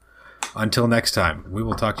then, until next time, we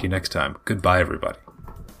will talk to you next time. Goodbye, everybody.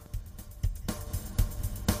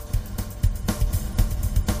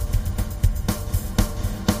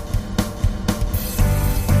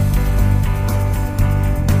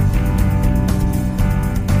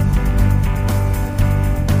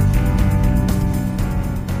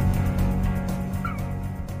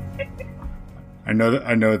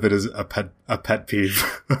 I know that is a pet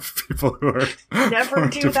peeve of people who are Never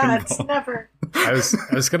do that. pinball. Never. I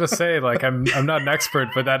was gonna say, like, I'm not an expert,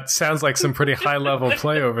 but that sounds like some pretty high level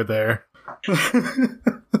play over there.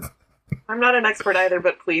 I'm not an expert either,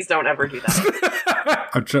 but please don't ever do that.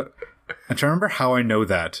 I'm trying to remember how I know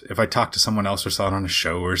that. If I talk to someone else or saw it on a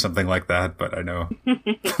show or something like that, but I know.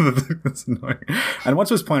 That's annoying. And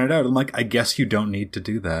once it was pointed out, I'm like, I guess you don't need to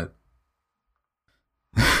do that.